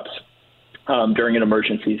gun shops during an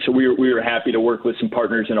emergency. So we were happy to work with some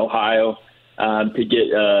partners in Ohio to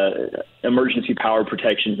get emergency power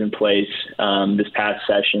protections in place this past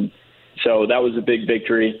session. So that was a big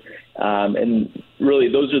victory. And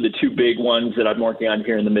really, those are the two big ones that I'm working on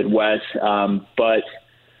here in the Midwest. But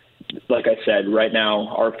like I said, right now,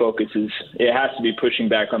 our focus it has to be pushing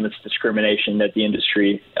back on this discrimination that the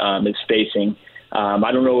industry is facing.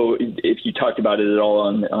 I don't know if you talked about it at all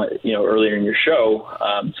on, earlier in your show.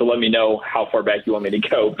 So let me know how far back you want me to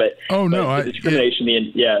go. But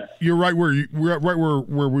discrimination. You're right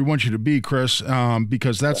where we want you to be, Chris.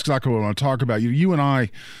 Because that's exactly what I want to talk about. You and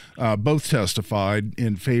I both testified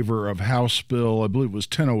in favor of House Bill, I believe it was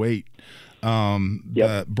 1008.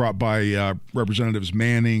 Brought by Representatives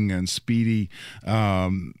Manning and Speedy, who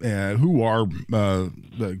are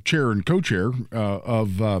the chair and co-chair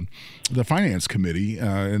of the Finance Committee,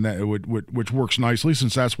 and that which works nicely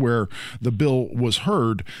since that's where the bill was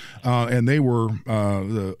heard, and they were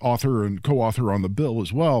the author and co-author on the bill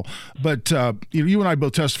as well. But you and I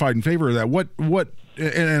both testified in favor of that. What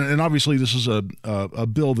and obviously this is a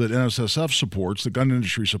bill that NSSF supports, the gun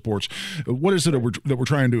industry supports. What is it that we're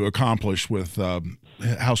trying to accomplish with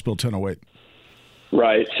House Bill 1008?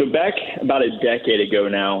 Right. So back about a decade ago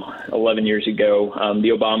now, 11 years ago, the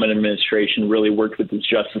Obama administration really worked with the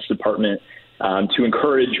Justice Department to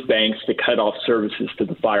encourage banks to cut off services to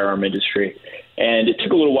the firearm industry. And it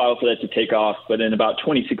took a little while for that to take off. But in about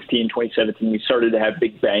 2016, 2017, we started to have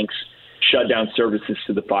big banks shut down services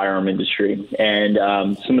to the firearm industry. And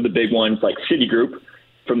some of the big ones like Citigroup,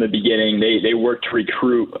 from the beginning, they worked to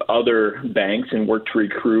recruit other banks and worked to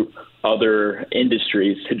recruit other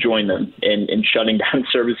industries to join them in shutting down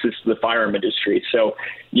services to the firearm industry. So,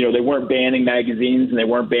 they weren't banning magazines and they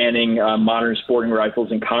weren't banning modern sporting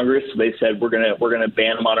rifles in Congress. So they said, we're gonna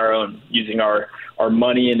ban them on our own using our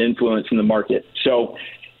money and influence in the market. So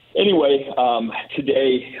anyway,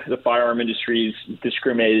 today the firearm industry is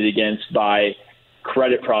discriminated against by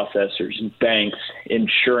credit processors, banks,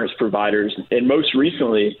 insurance providers, and most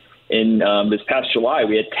recently, in this past July,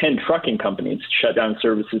 we had 10 trucking companies shut down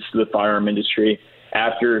services to the firearm industry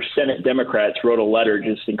after Senate Democrats wrote a letter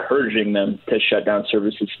just encouraging them to shut down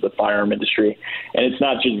services to the firearm industry. And it's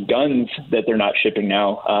not just guns that they're not shipping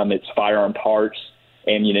now. It's firearm parts,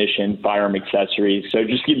 ammunition, firearm accessories. So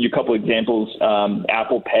just to give you a couple examples,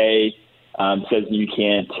 Apple Pay says you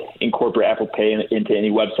can't incorporate Apple Pay into any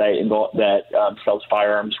website that sells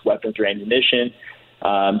firearms, weapons, or ammunition.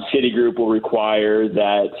 Citigroup will require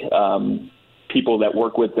that people that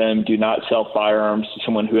work with them do not sell firearms to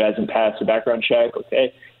someone who hasn't passed a background check.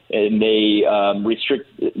 Okay. And they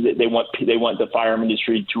They want the firearm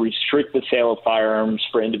industry to restrict the sale of firearms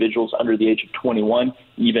for individuals under the age of 21,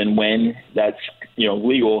 even when that's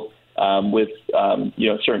legal with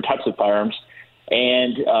certain types of firearms.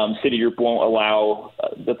 And Citigroup won't allow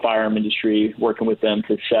the firearm industry working with them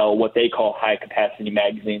to sell what they call high capacity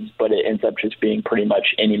magazines, but it ends up just being pretty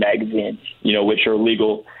much any magazine, which are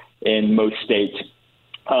legal in most states.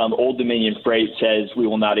 Old Dominion Freight says we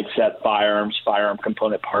will not accept firearm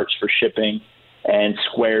component parts for shipping, and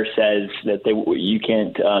Square says that you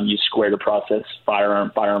can't use Square to process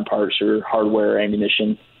firearm parts or hardware,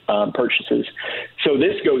 ammunition purchases. So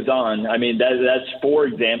this goes on. I mean, that's 4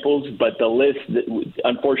 examples, but the list,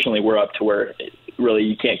 unfortunately, we're up to where really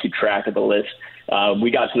you can't keep track of the list.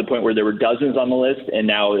 We got to the point where there were dozens on the list, and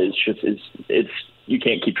now it's you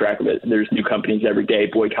can't keep track of it. There's new companies every day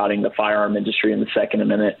boycotting the firearm industry and the Second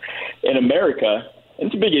Amendment. In America,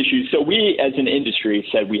 it's a big issue. So we, as an industry,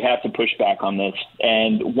 said we have to push back on this.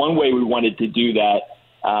 And one way we wanted to do that,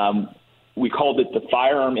 we called it the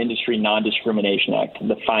Firearm Industry Non-Discrimination Act,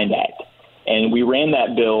 the FIND Act. And we ran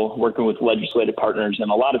that bill working with legislative partners in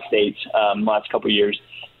a lot of states the last couple of years.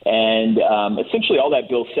 And essentially all that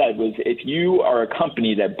bill said was if you are a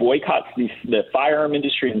company that boycotts the firearm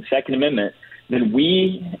industry and the Second Amendment, then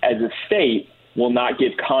we as a state will not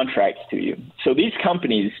give contracts to you. So these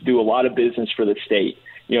companies do a lot of business for the state.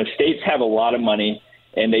 States have a lot of money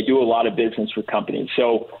and they do a lot of business with companies.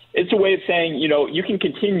 So it's a way of saying, you can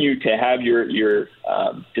continue to have your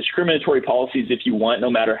discriminatory policies if you want, no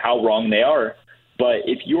matter how wrong they are. But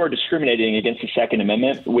if you are discriminating against the Second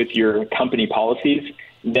Amendment with your company policies,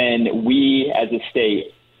 then we as a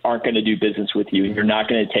state aren't going to do business with you. You're not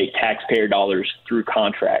going to take taxpayer dollars through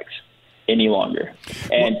contracts any longer.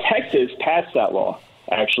 And Texas passed that law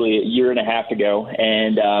actually a year and a half ago,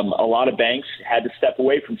 and a lot of banks had to step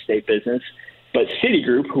away from state business. But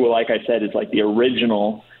Citigroup, who, like I said, is like the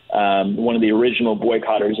original, one of the original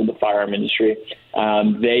boycotters of the firearm industry,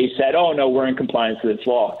 they said, "Oh no, we're in compliance with this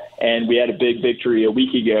law." And we had a big victory a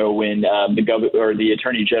week ago when the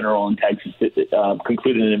Attorney General in Texas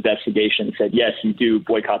concluded an investigation and said, "Yes, you do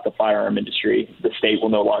boycott the firearm industry. The state will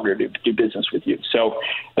no longer do business with you." So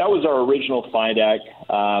that was our original FIND Act.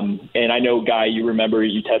 And I know, Guy, you remember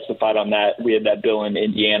you testified on that. We had that bill in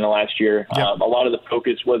Indiana last year. Yep. A lot of the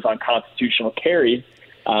focus was on constitutional carry.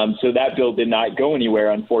 So that bill did not go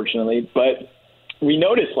anywhere, unfortunately. But we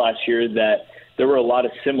noticed last year that there were a lot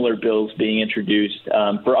of similar bills being introduced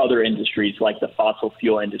for other industries like the fossil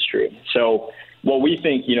fuel industry. So what we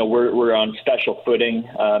think, we're on special footing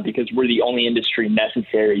because we're the only industry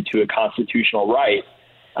necessary to a constitutional right.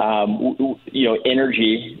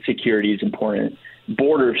 Energy security is important.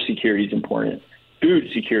 Border security is important. Food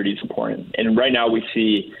security is important. And right now we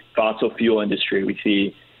see fossil fuel industry. We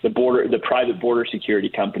see the private border security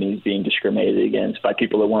companies being discriminated against by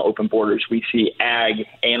people that want open borders. We see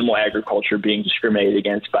animal agriculture being discriminated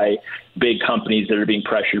against by big companies that are being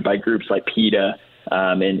pressured by groups like PETA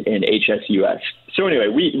and HSUS. So anyway,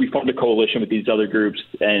 we formed a coalition with these other groups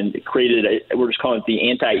and created we're just calling it the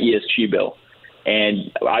anti-ESG bill.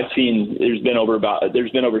 And I've seen there's been over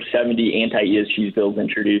 70 anti-ESG bills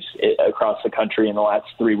introduced across the country in the last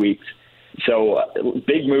 3 weeks. So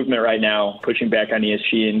big movement right now, pushing back on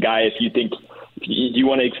ESG. And Guy, do you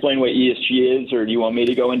want to explain what ESG is, or do you want me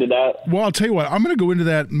to go into that? Well, I'll tell you what, I'm going to go into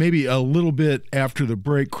that maybe a little bit after the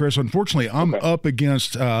break, Chris. Unfortunately, I'm up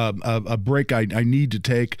against a break I need to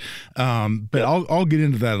take, but I'll get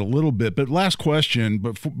into that a little bit. But last question,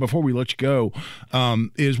 before we let you go,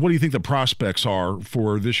 is what do you think the prospects are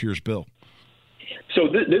for this year's bill? So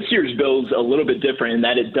this year's bill is a little bit different in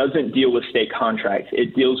that it doesn't deal with state contracts.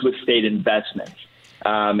 It deals with state investments.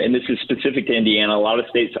 And this is specific to Indiana. A lot of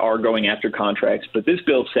states are going after contracts. But this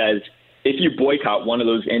bill says if you boycott one of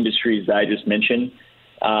those industries that I just mentioned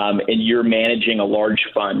and you're managing a large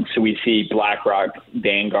fund, so we see BlackRock,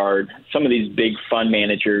 Vanguard, some of these big fund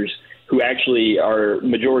managers who actually are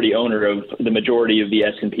majority owner of the majority of the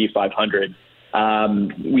S&P 500,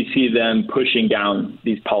 we see them pushing down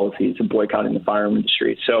these policies and boycotting the firearm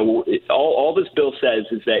industry. So all this bill says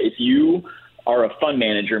is that if you are a fund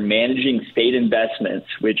manager managing state investments,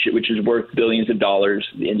 which is worth billions of dollars,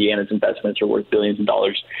 Indiana's investments are worth billions of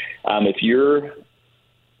dollars. If you're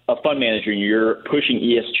a fund manager and you're pushing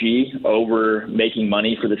ESG over making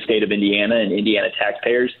money for the state of Indiana and Indiana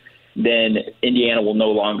taxpayers, then Indiana will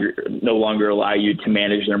no longer allow you to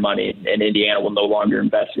manage their money, and Indiana will no longer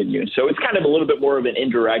invest in you. So it's kind of a little bit more of an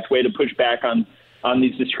indirect way to push back on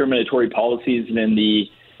these discriminatory policies than the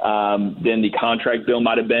than the contract bill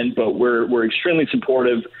might have been. But we're extremely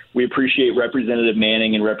supportive. We appreciate Representative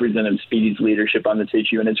Manning and Representative Speedy's leadership on this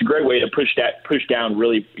issue, and it's a great way to push down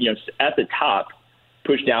really, at the top,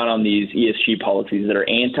 push down on these ESG policies that are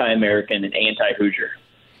anti-American and anti-Hoosier.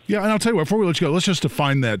 Yeah, and I'll tell you what, before we let you go, let's just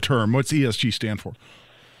define that term. What's ESG stand for?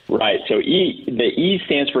 Right. So the E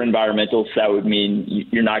stands for environmental. So that would mean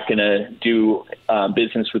you're not going to do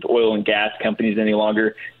business with oil and gas companies any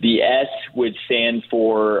longer. The S would stand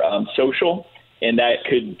for social, and that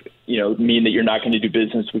could mean that you're not going to do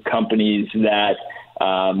business with companies that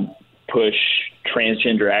push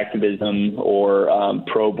transgender activism or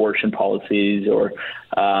pro-abortion policies, or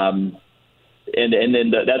and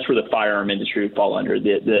then that's where the firearm industry would fall under.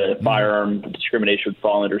 The firearm discrimination would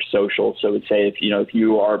fall under social. So it would say if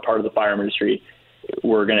you are part of the firearm industry,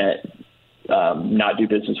 we're going to not do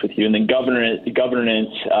business with you. And then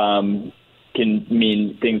governance can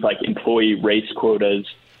mean things like employee race quotas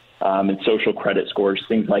and social credit scores,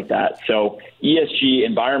 things like that. So ESG,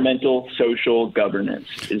 environmental, social, governance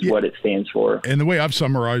is what it stands for. And the way I've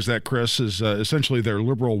summarized that, Chris, is essentially their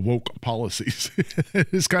liberal woke policies.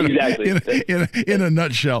 It's kind of in a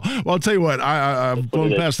nutshell. Well, I'll tell you what, I've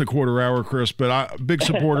blown past the quarter hour, Chris, but big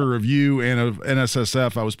supporter of you and of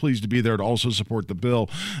NSSF. I was pleased to be there to also support the bill.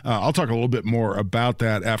 I'll talk a little bit more about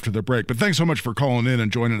that after the break. But thanks so much for calling in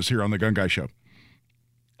and joining us here on the Gun Guy Show.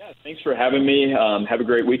 Thanks for having me. Have a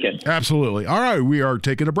great weekend. Absolutely. All right, we are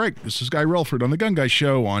taking a break. This is Guy Relford on the Gun Guy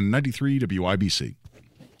Show on 93 WIBC.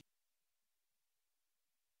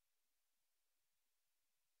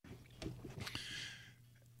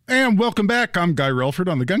 And welcome back. I'm Guy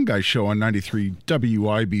Relford on the Gun Guy Show on 93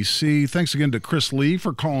 WIBC. Thanks again to Chris Lee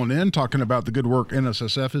for calling in, talking about the good work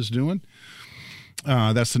NSSF is doing.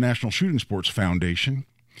 That's the National Shooting Sports Foundation.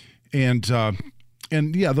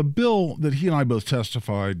 And yeah, the bill that he and I both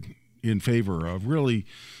testified in favor of really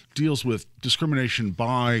deals with discrimination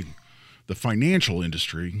by the financial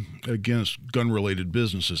industry against gun-related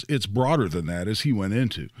businesses. It's broader than that, as he went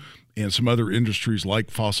into, and some other industries like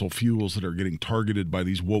fossil fuels that are getting targeted by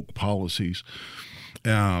these woke policies.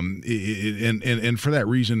 And for that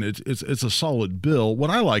reason, it's a solid bill. What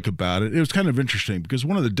I like about it, it was kind of interesting because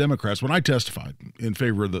one of the Democrats, when I testified in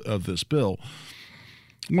favor of this bill,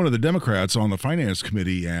 one of the Democrats on the Finance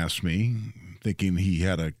Committee asked me, thinking he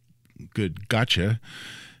had a good gotcha,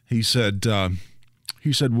 he said, well,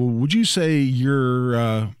 would you say you're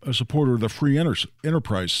a supporter of the free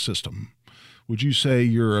enterprise system? Would you say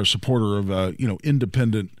you're a supporter of,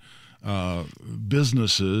 independent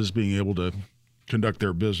businesses being able to conduct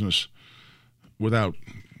their business without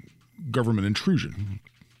government intrusion?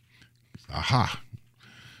 Aha.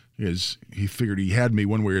 Because he figured he had me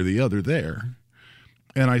one way or the other there.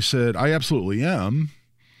 And I said, I absolutely am.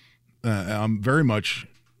 I'm very much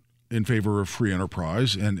in favor of free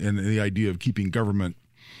enterprise and the idea of keeping government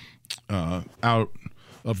out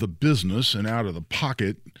of the business and out of the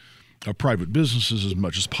pocket of private businesses as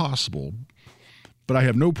much as possible. But I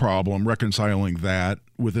have no problem reconciling that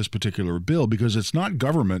with this particular bill because it's not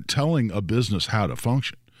government telling a business how to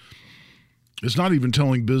function. It's not even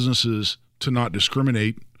telling businesses to not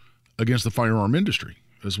discriminate against the firearm industry,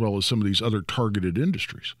 as well as some of these other targeted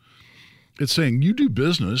industries. It's saying you do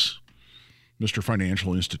business, Mr.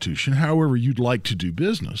 Financial Institution, however you'd like to do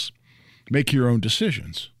business. Make your own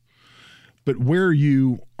decisions. But where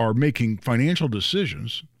you are making financial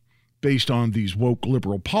decisions based on these woke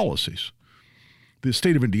liberal policies, the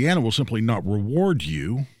state of Indiana will simply not reward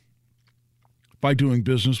you by doing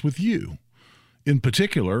business with you. In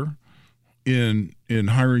particular, in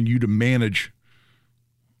hiring you to manage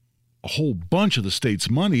a whole bunch of the state's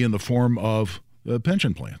money in the form of a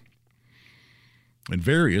pension plan and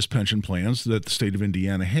various pension plans that the state of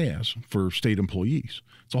Indiana has for state employees.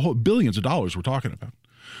 It's a whole billions of dollars we're talking about.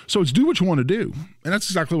 So it's do what you want to do. And that's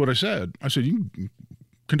exactly what I said. I said, you can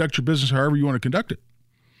conduct your business however you want to conduct it.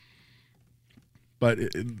 But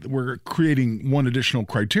we're creating one additional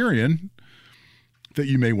criterion that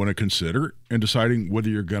you may want to consider in deciding whether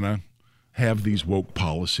you're going to have these woke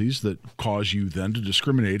policies that cause you then to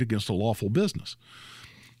discriminate against a lawful business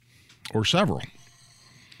or several.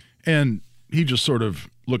 And he just sort of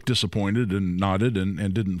looked disappointed and nodded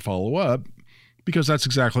and didn't follow up because that's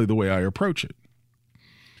exactly the way I approach it.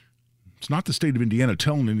 It's not the state of Indiana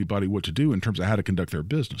telling anybody what to do in terms of how to conduct their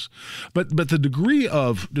business. But the degree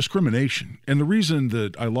of discrimination, and the reason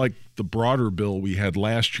that I like the broader bill we had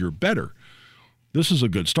last year better, this is a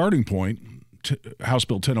good starting point, House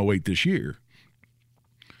Bill 1008 this year.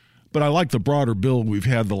 But I like the broader bill we've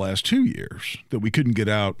had the last 2 years that we couldn't get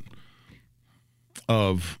out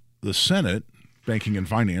of the Senate Banking and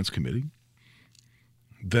Finance Committee,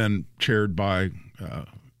 then chaired by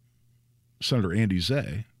Senator Andy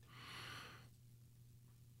Zay.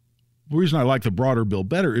 The reason I like the broader bill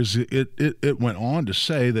better is it went on to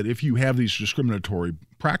say that if you have these discriminatory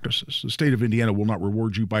practices, the state of Indiana will not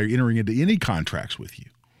reward you by entering into any contracts with you,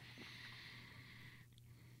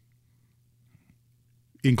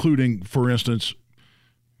 including, for instance,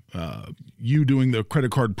 you doing the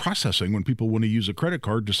credit card processing when people want to use a credit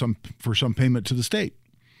card for some payment to the state.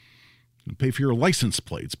 And pay for your license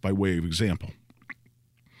plates, by way of example.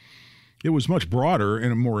 It was much broader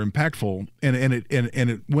and more impactful, and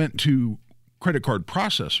it went to credit card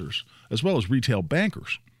processors as well as retail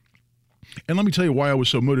bankers. And let me tell you why I was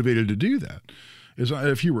so motivated to do that. Is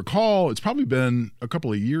if you recall, it's probably been a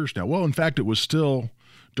couple of years now. Well, in fact, it was still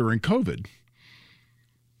during COVID.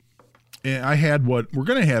 And I had what we're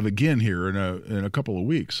going to have again here in a couple of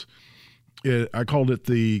weeks. I called it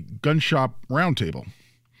the Gun Shop Roundtable.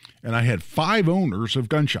 And I had 5 owners of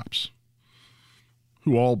gun shops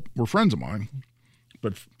who all were friends of mine,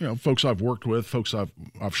 but folks I've worked with, folks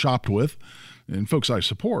I've shopped with, and folks I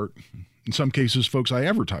support, in some cases folks I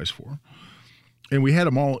advertise for. And we had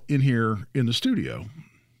them all in here in the studio.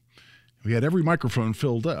 We had every microphone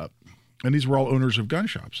filled up, and these were all owners of gun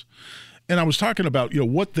shops. And I was talking about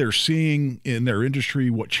what they're seeing in their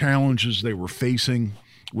industry, what challenges they were facing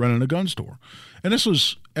running a gun store. And this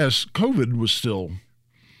was as COVID was still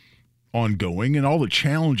ongoing and all the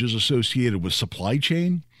challenges associated with supply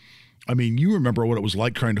chain. I mean, you remember what it was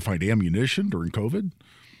like trying to find ammunition during COVID?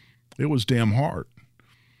 It was damn hard.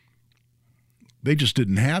 They just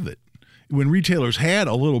didn't have it. When retailers had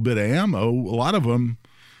a little bit of ammo, a lot of them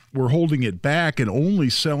were holding it back and only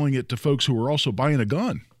selling it to folks who were also buying a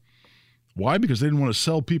gun. Why? Because they didn't want to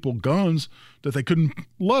sell people guns that they couldn't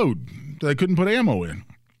load, that they couldn't put ammo in.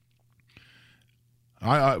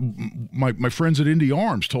 My friends at Indy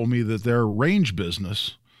Arms told me that their range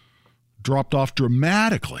business dropped off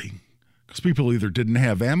dramatically because people either didn't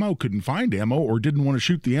have ammo, couldn't find ammo, or didn't want to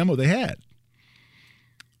shoot the ammo they had.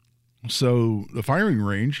 So the firing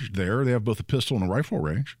range there, they have both a pistol and a rifle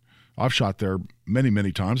range. I've shot there many,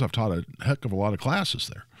 many times. I've taught a heck of a lot of classes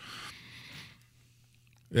there.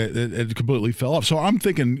 It completely fell off. So I'm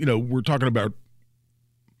thinking, we're talking about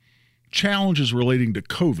challenges relating to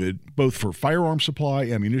COVID, both for firearm supply,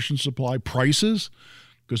 ammunition supply, prices,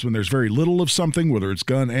 because when there's very little of something, whether it's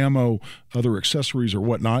gun, ammo, other accessories or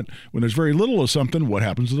whatnot, when there's very little of something, what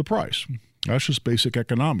happens to the price? That's just basic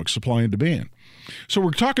economics, supply and demand. So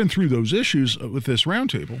we're talking through those issues with this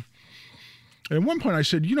roundtable. And at one point I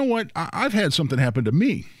said, you know what? I've had something happen to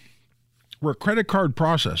me where credit card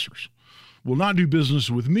processors will not do business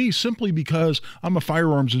with me simply because I'm a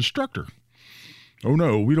firearms instructor. Oh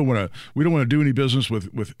no, we don't want to do any business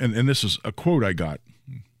with and this is a quote I got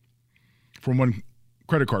from one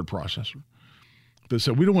credit card processor that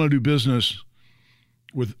said we don't want to do business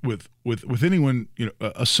with anyone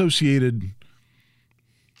associated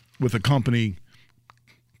with a company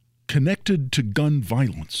connected to gun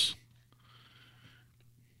violence.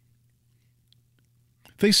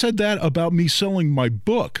 They said that about me selling my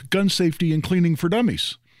book, Gun Safety and Cleaning for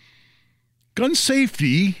Dummies. Gun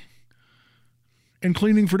safety and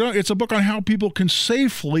cleaning for dummies. It's a book on how people can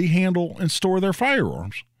safely handle and store their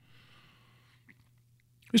firearms.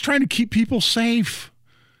 It's trying to keep people safe.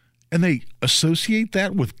 And they associate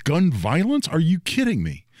that with gun violence? Are you kidding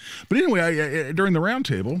me? But anyway, during the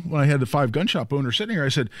roundtable, when I had the 5 gun shop owners sitting here, I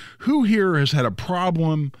said, who here has had a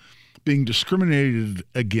problem being discriminated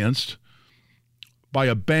against by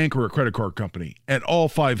a bank or a credit card company? And all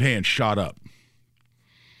 5 hands shot up.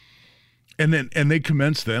 And they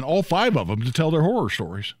commenced then, all 5 of them, to tell their horror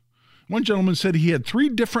stories. One gentleman said he had 3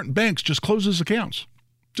 different banks just close his accounts.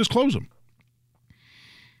 Just close them.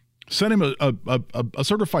 Sent him a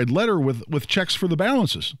certified letter with checks for the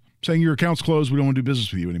balances, saying your account's closed, we don't want to do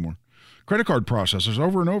business with you anymore. Credit card processors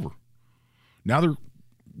over and over. Now they're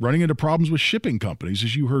running into problems with shipping companies,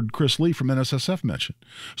 as you heard Chris Lee from NSSF mention.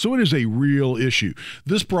 So it is a real issue.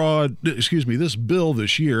 This bill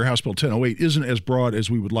this year, House Bill 1008, isn't as broad as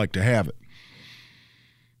we would like to have it.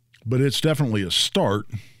 But it's definitely a start,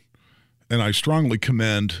 and I strongly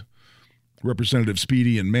commend Representative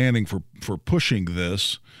Speedy and Manning for pushing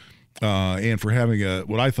this and for having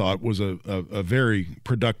what I thought was a very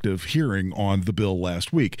productive hearing on the bill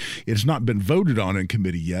last week. It's not been voted on in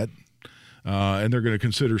committee yet, and they're going to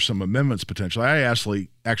consider some amendments potentially. I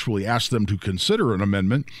actually asked them to consider an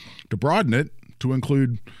amendment to broaden it to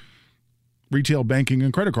include retail banking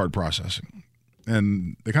and credit card processing.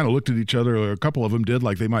 and they kind of looked at each other. A couple of them did,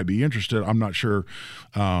 like they might be interested. I'm not sure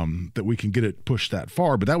that we can get it pushed that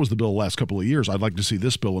far, but that was the bill the last couple of years. I'd like to see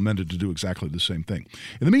this bill amended to do exactly the same thing.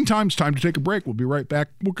 In the meantime, it's time to take a break. We'll be right back.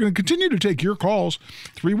 We're going to continue to take your calls,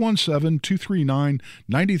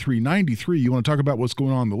 317-239-9393. You want to talk about what's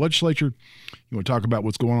going on in the legislature? You want to talk about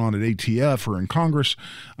what's going on at ATF or in Congress?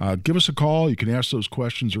 Give us a call. You can ask those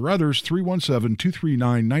questions or others,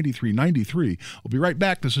 317-239-9393. We'll be right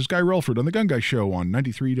back. This is Guy Relford on The Gun Guy Show on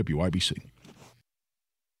 93 WIBC.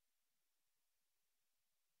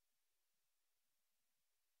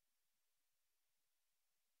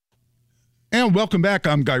 And welcome back.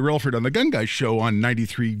 I'm Guy Relford on The Gun Guy Show on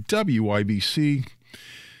 93 WIBC.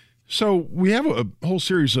 So we have a whole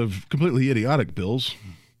series of completely idiotic bills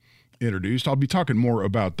introduced. I'll be talking more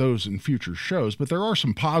about those in future shows, but there are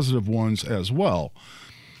some positive ones as well,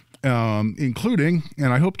 including,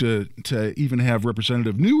 and I hope to even have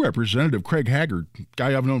new Representative Craig Haggard,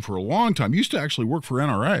 guy I've known for a long time, used to actually work for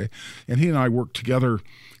NRA, and he and I worked together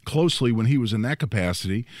closely when he was in that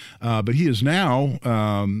capacity, but he is now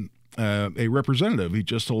a representative. He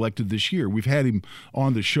just elected this year. We've had him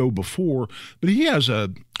on the show before, but he has a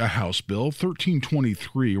House bill,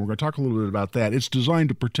 1323. We're going to talk a little bit about that. It's designed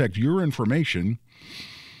to protect your information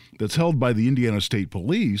that's held by the Indiana State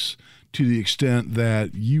Police to the extent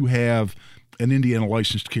that you have an Indiana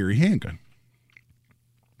license to carry handgun.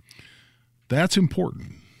 That's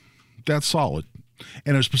important. That's solid.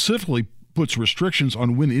 And it specifically puts restrictions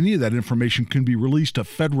on when any of that information can be released to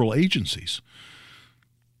federal agencies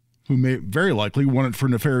who may very likely want it for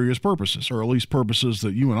nefarious purposes, or at least purposes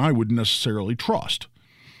that you and I wouldn't necessarily trust.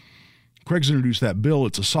 Craig's introduced that bill.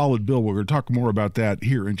 It's a solid bill. We're going to talk more about that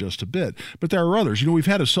here in just a bit. But there are others. We've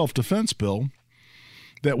had a self-defense bill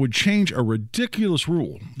that would change a ridiculous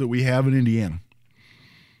rule that we have in Indiana.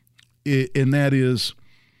 And that is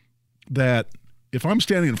that if I'm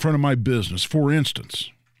standing in front of my business, for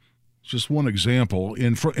instance, just one example,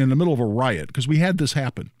 in the middle of a riot, because we had this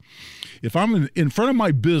happen. If I'm in front of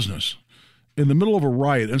my business in the middle of a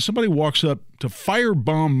riot and somebody walks up to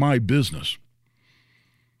firebomb my business,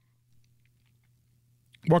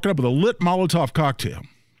 walking up with a lit Molotov cocktail,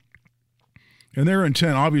 and their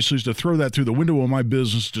intent obviously is to throw that through the window of my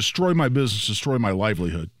business, destroy my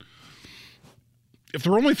livelihood. If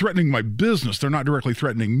they're only threatening my business, they're not directly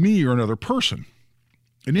threatening me or another person.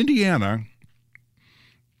 In Indiana,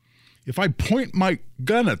 if I point my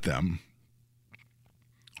gun at them,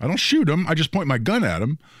 I don't shoot them, I just point my gun at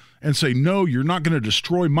them and say, no, you're not going to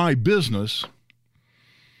destroy my business,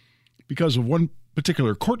 because of one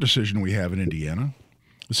particular court decision we have in Indiana.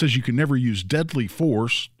 It says you can never use deadly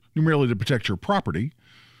force merely to protect your property.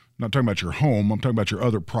 I'm not talking about your home, I'm talking about your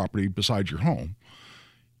other property besides your home.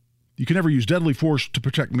 You can never use deadly force to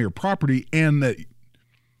protect mere property, and that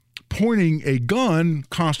pointing a gun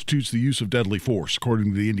constitutes the use of deadly force,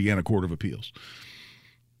 according to the Indiana Court of Appeals.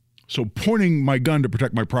 So pointing my gun to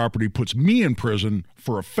protect my property puts me in prison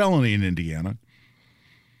for a felony in Indiana,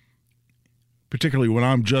 particularly when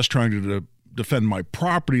I'm just trying to defend my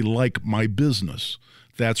property like my business.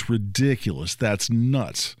 That's ridiculous. That's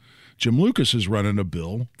nuts. Jim Lucas is running a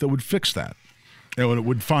bill that would fix that. And it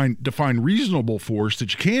would define reasonable force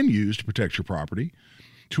that you can use to protect your property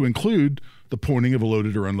to include the pointing of a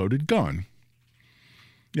loaded or unloaded gun.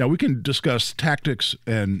 Yeah, we can discuss tactics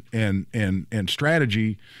and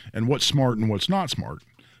strategy and what's smart and what's not smart,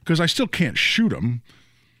 because I still can't shoot them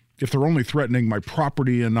if they're only threatening my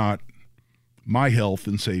property and not my health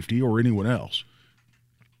and safety or anyone else.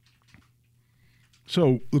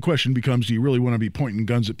 So the question becomes, do you really want to be pointing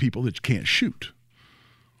guns at people that you can't shoot?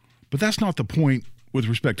 But that's not the point with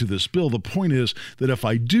respect to this bill. The point is that if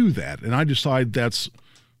I do that and I decide that's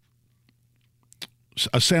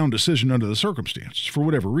a sound decision under the circumstances, for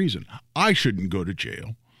whatever reason, I shouldn't go to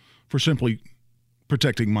jail for simply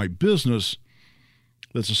protecting my business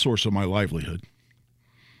that's a source of my livelihood.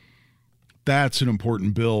 That's an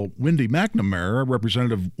important bill. Wendy McNamara,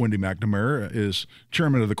 Representative Wendy McNamara, is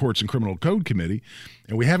chairman of the Courts and Criminal Code Committee,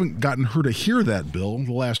 and we haven't gotten her to hear that bill in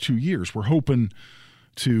the last 2 years. We're hoping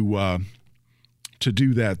to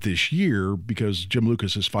do that this year because Jim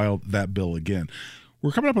Lucas has filed that bill again.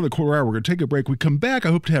 We're coming up on the quarter hour. We're going to take a break. We come back. I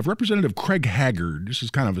hope to have Representative Craig Haggard. This is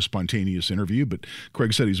kind of a spontaneous interview, but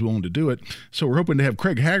Craig said he's willing to do it. So we're hoping to have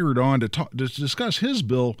Craig Haggard on to discuss his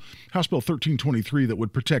bill, House Bill 1323, that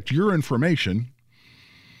would protect your information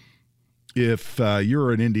if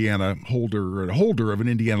you're an Indiana holder or a holder of an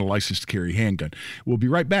Indiana license to carry handgun. We'll be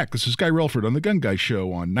right back. This is Guy Relford on The Gun Guy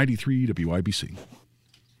Show on 93 WIBC.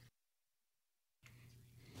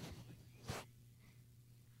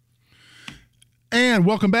 And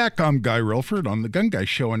welcome back. I'm Guy Relford on the Gun Guy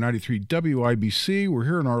Show on 93 WIBC. We're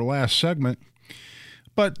here in our last segment.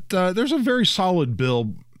 But there's a very solid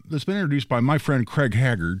bill that's been introduced by my friend Craig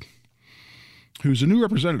Haggard, who's a new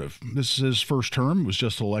representative. This is his first term, was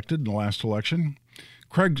just elected in the last election.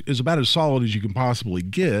 Craig is about as solid as you can possibly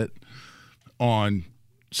get on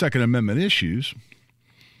Second Amendment issues,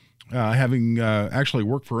 having actually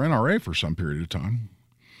worked for NRA for some period of time.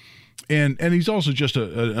 And he's also just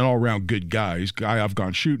an all-around good guy. He's a guy I've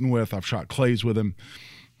gone shooting with. I've shot clays with him.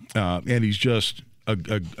 And he's just a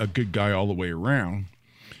good guy all the way around.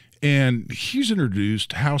 And he's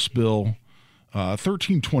introduced House Bill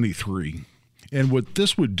 1323. And what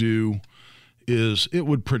this would do is it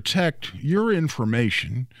would protect your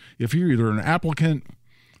information if you're either an applicant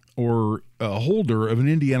or a holder of an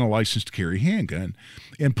Indiana license to carry handgun,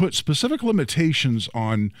 and put specific limitations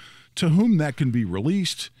on to whom that can be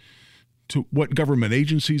released, to what government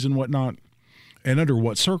agencies and whatnot, and under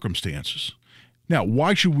what circumstances. Now,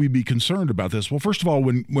 why should we be concerned about this? Well, first of all,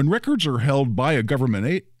 when records are held by a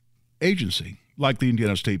government agency, like the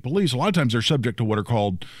Indiana State Police, a lot of times they're subject to what are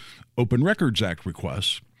called Open Records Act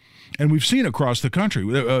requests. And we've seen across the country,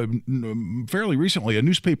 fairly recently, a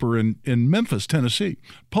newspaper in Memphis, Tennessee,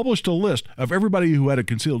 published a list of everybody who had a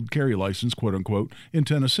concealed carry license, quote unquote, in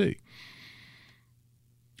Tennessee.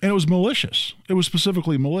 And it was malicious. It was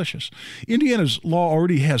specifically malicious. Indiana's law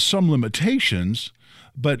already has some limitations,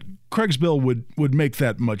 but Craig's bill would make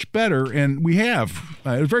that much better, and we have.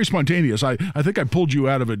 It was very spontaneous. I think I pulled you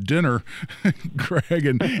out of a dinner, Craig,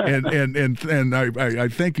 and I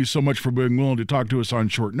thank you so much for being willing to talk to us on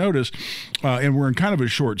short notice. And we're in kind of a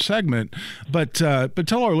short segment, but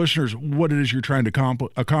tell our listeners what it is you're trying to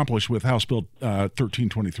accomplish with House Bill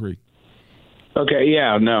 1323. Okay,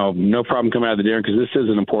 yeah, no problem coming out of the dinner because this is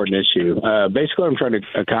an important issue. Basically, what I'm trying to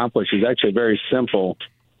accomplish is actually very simple.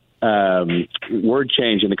 Word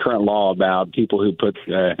change in the current law about people who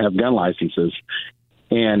have gun licenses.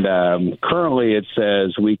 And currently it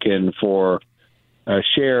says we can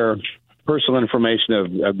share personal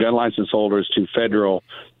information of gun license holders to federal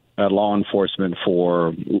law enforcement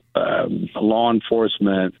for law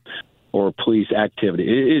enforcement or police activity.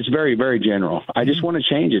 It's very, very general. I just want to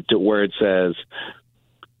change it to where it says,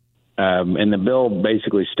 and the bill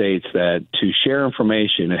basically states that to share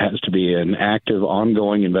information, it has to be an active,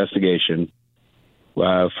 ongoing investigation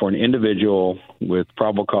for an individual with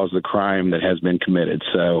probable cause of the crime that has been committed.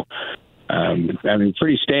 So,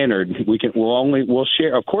 pretty standard. We'll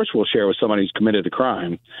share. Of course, we'll share with somebody who's committed a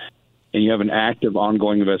crime, and you have an active,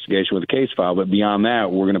 ongoing investigation with a case file. But beyond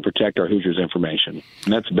that, we're going to protect our Hoosiers' information.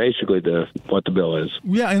 And that's basically what the bill is.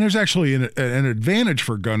 Yeah, and there's actually an advantage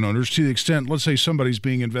for gun owners to the extent, let's say somebody's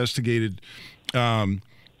being investigated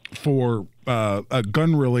for a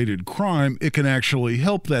gun-related crime. It can actually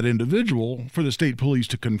help that individual for the state police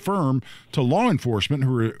to confirm to law enforcement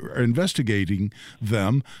who are investigating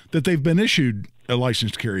them that they've been issued a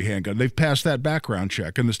license to carry handgun. They've passed that background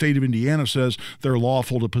check, and the state of Indiana says they're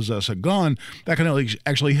lawful to possess a gun. That can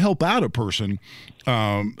actually help out a person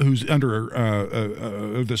who's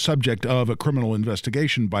under the subject of a criminal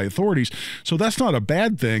investigation by authorities. So that's not a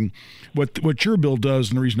bad thing. What your bill does,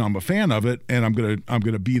 and the reason I'm a fan of it, and I'm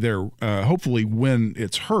gonna be there hopefully when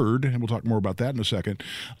it's heard, and we'll talk more about that in a second,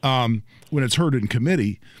 when it's heard in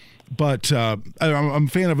committee. But I'm a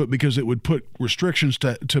fan of it because it would put restrictions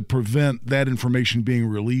to prevent that information being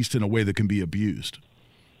released in a way that can be abused.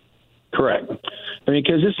 Correct.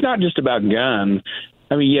 Because it's not just about gun.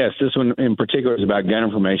 Yes, this one in particular is about gun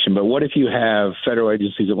information, but what if you have federal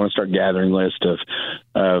agencies that want to start gathering lists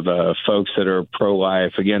of folks that are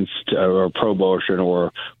pro-life, against or pro-abortion,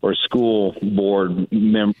 or school board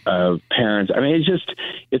parents?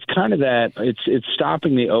 It's kind of that. It's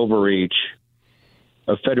stopping the overreach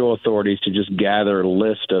of federal authorities to just gather a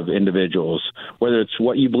list of individuals, whether it's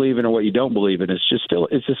what you believe in or what you don't believe in. It's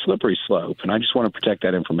a slippery slope, and I just want to protect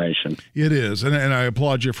that information. It is, and I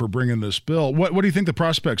applaud you for bringing this bill. What do you think the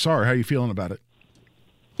prospects are? How are you feeling about it?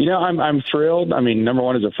 I'm thrilled. Number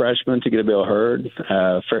one, as a freshman, to get a bill heard.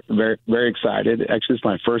 Very, very excited. Actually, it's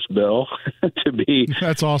my first bill to be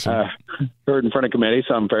that's awesome. Heard in front of committee,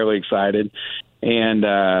 so I'm fairly excited.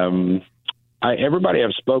 And everybody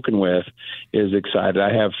I've spoken with is excited.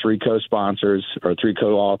 I have three co-sponsors or three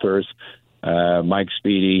co-authors, Mike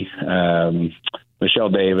Speedy, Michelle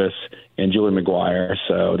Davis, and Julie McGuire.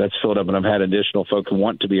 So that's filled up, and I've had additional folks who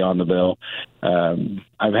want to be on the bill.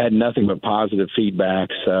 I've had nothing but positive feedback.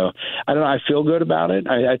 So I don't know. I feel good about it.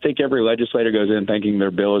 I think every legislator goes in thinking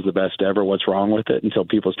their bill is the best ever. What's wrong with it? Until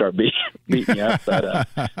people start beating up. But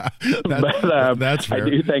that's fair. I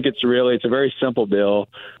do think it's a very simple bill.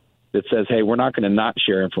 that says, hey, we're not going to not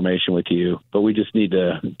share information with you, but we just need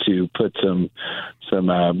to put some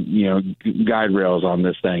guide rails on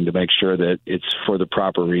this thing to make sure that it's for the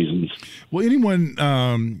proper reasons. Well, anyone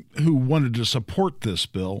who wanted to support this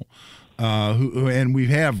bill, and we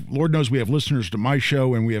have, Lord knows we have listeners to my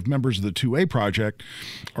show, and we have members of the 2A Project,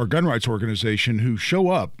 our gun rights organization, who show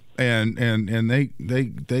up and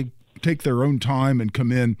they take their own time and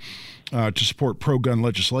come in to support pro-gun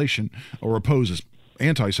legislation or oppose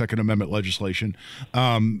anti-Second Amendment legislation.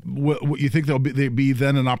 What you think there'll be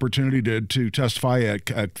then an opportunity to testify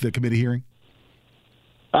at the committee hearing?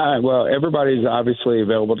 Well, everybody's obviously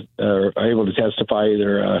able to testify,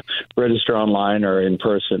 either register online or in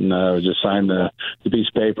person. Just sign the piece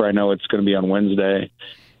of paper. I know it's going to be on Wednesday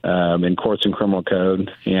in Courts and Criminal Code,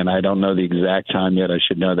 and I don't know the exact time yet. I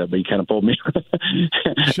should know that, but you kind of pulled me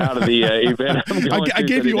out of the event. I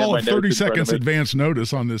gave you all 30 seconds advance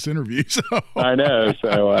notice on this interview. So. I know.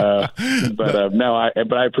 So, no, I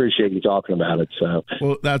appreciate you talking about it. So,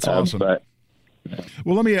 well, that's awesome.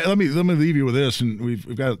 Well, let me leave you with this, and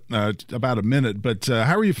we've got about a minute. But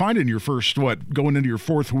how are you finding your first going into your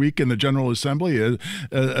fourth week in the General Assembly?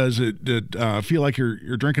 Does it feel like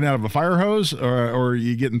you're drinking out of a fire hose, or are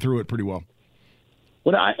you getting through it pretty well?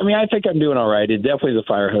 Well, I think I'm doing all right. It definitely is a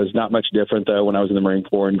fire hose. Not much different though when I was in the Marine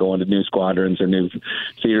Corps and going to new squadrons or new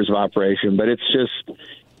theaters of operation. But it's just.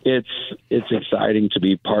 It's exciting to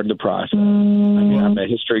be part of the process. I mean, I'm a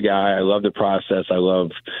history guy. I love the process. I love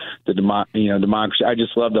the democracy. I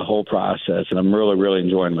just love the whole process, and I'm really, really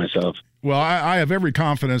enjoying myself. Well, I have every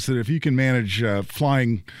confidence that if you can manage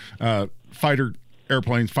flying fighter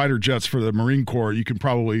jets for the Marine Corps, you can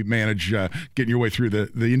probably manage getting your way through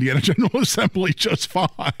the Indiana General Assembly just fine.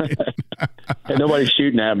 And nobody's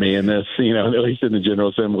shooting at me in this, at least in the General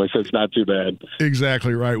Assembly, so it's not too bad.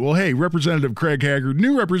 Exactly right. Well, hey, Representative Craig Haggard,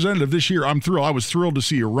 new representative this year. I'm thrilled. I was thrilled to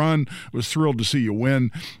see you run. Was thrilled to see you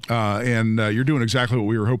win. And you're doing exactly what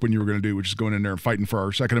we were hoping you were going to do, which is going in there and fighting for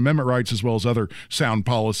our Second Amendment rights as well as other sound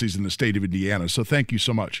policies in the state of Indiana. So thank you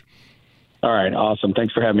so much. All right, awesome.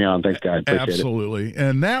 Thanks for having me on. Thanks, guys. Appreciate Absolutely.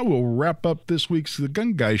 And that will wrap up this week's The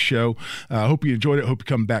Gun Guy Show. Hope you enjoyed it. Hope you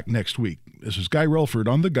come back next week. This is Guy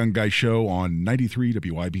Relford on The Gun Guy Show on 93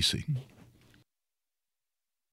 WIBC.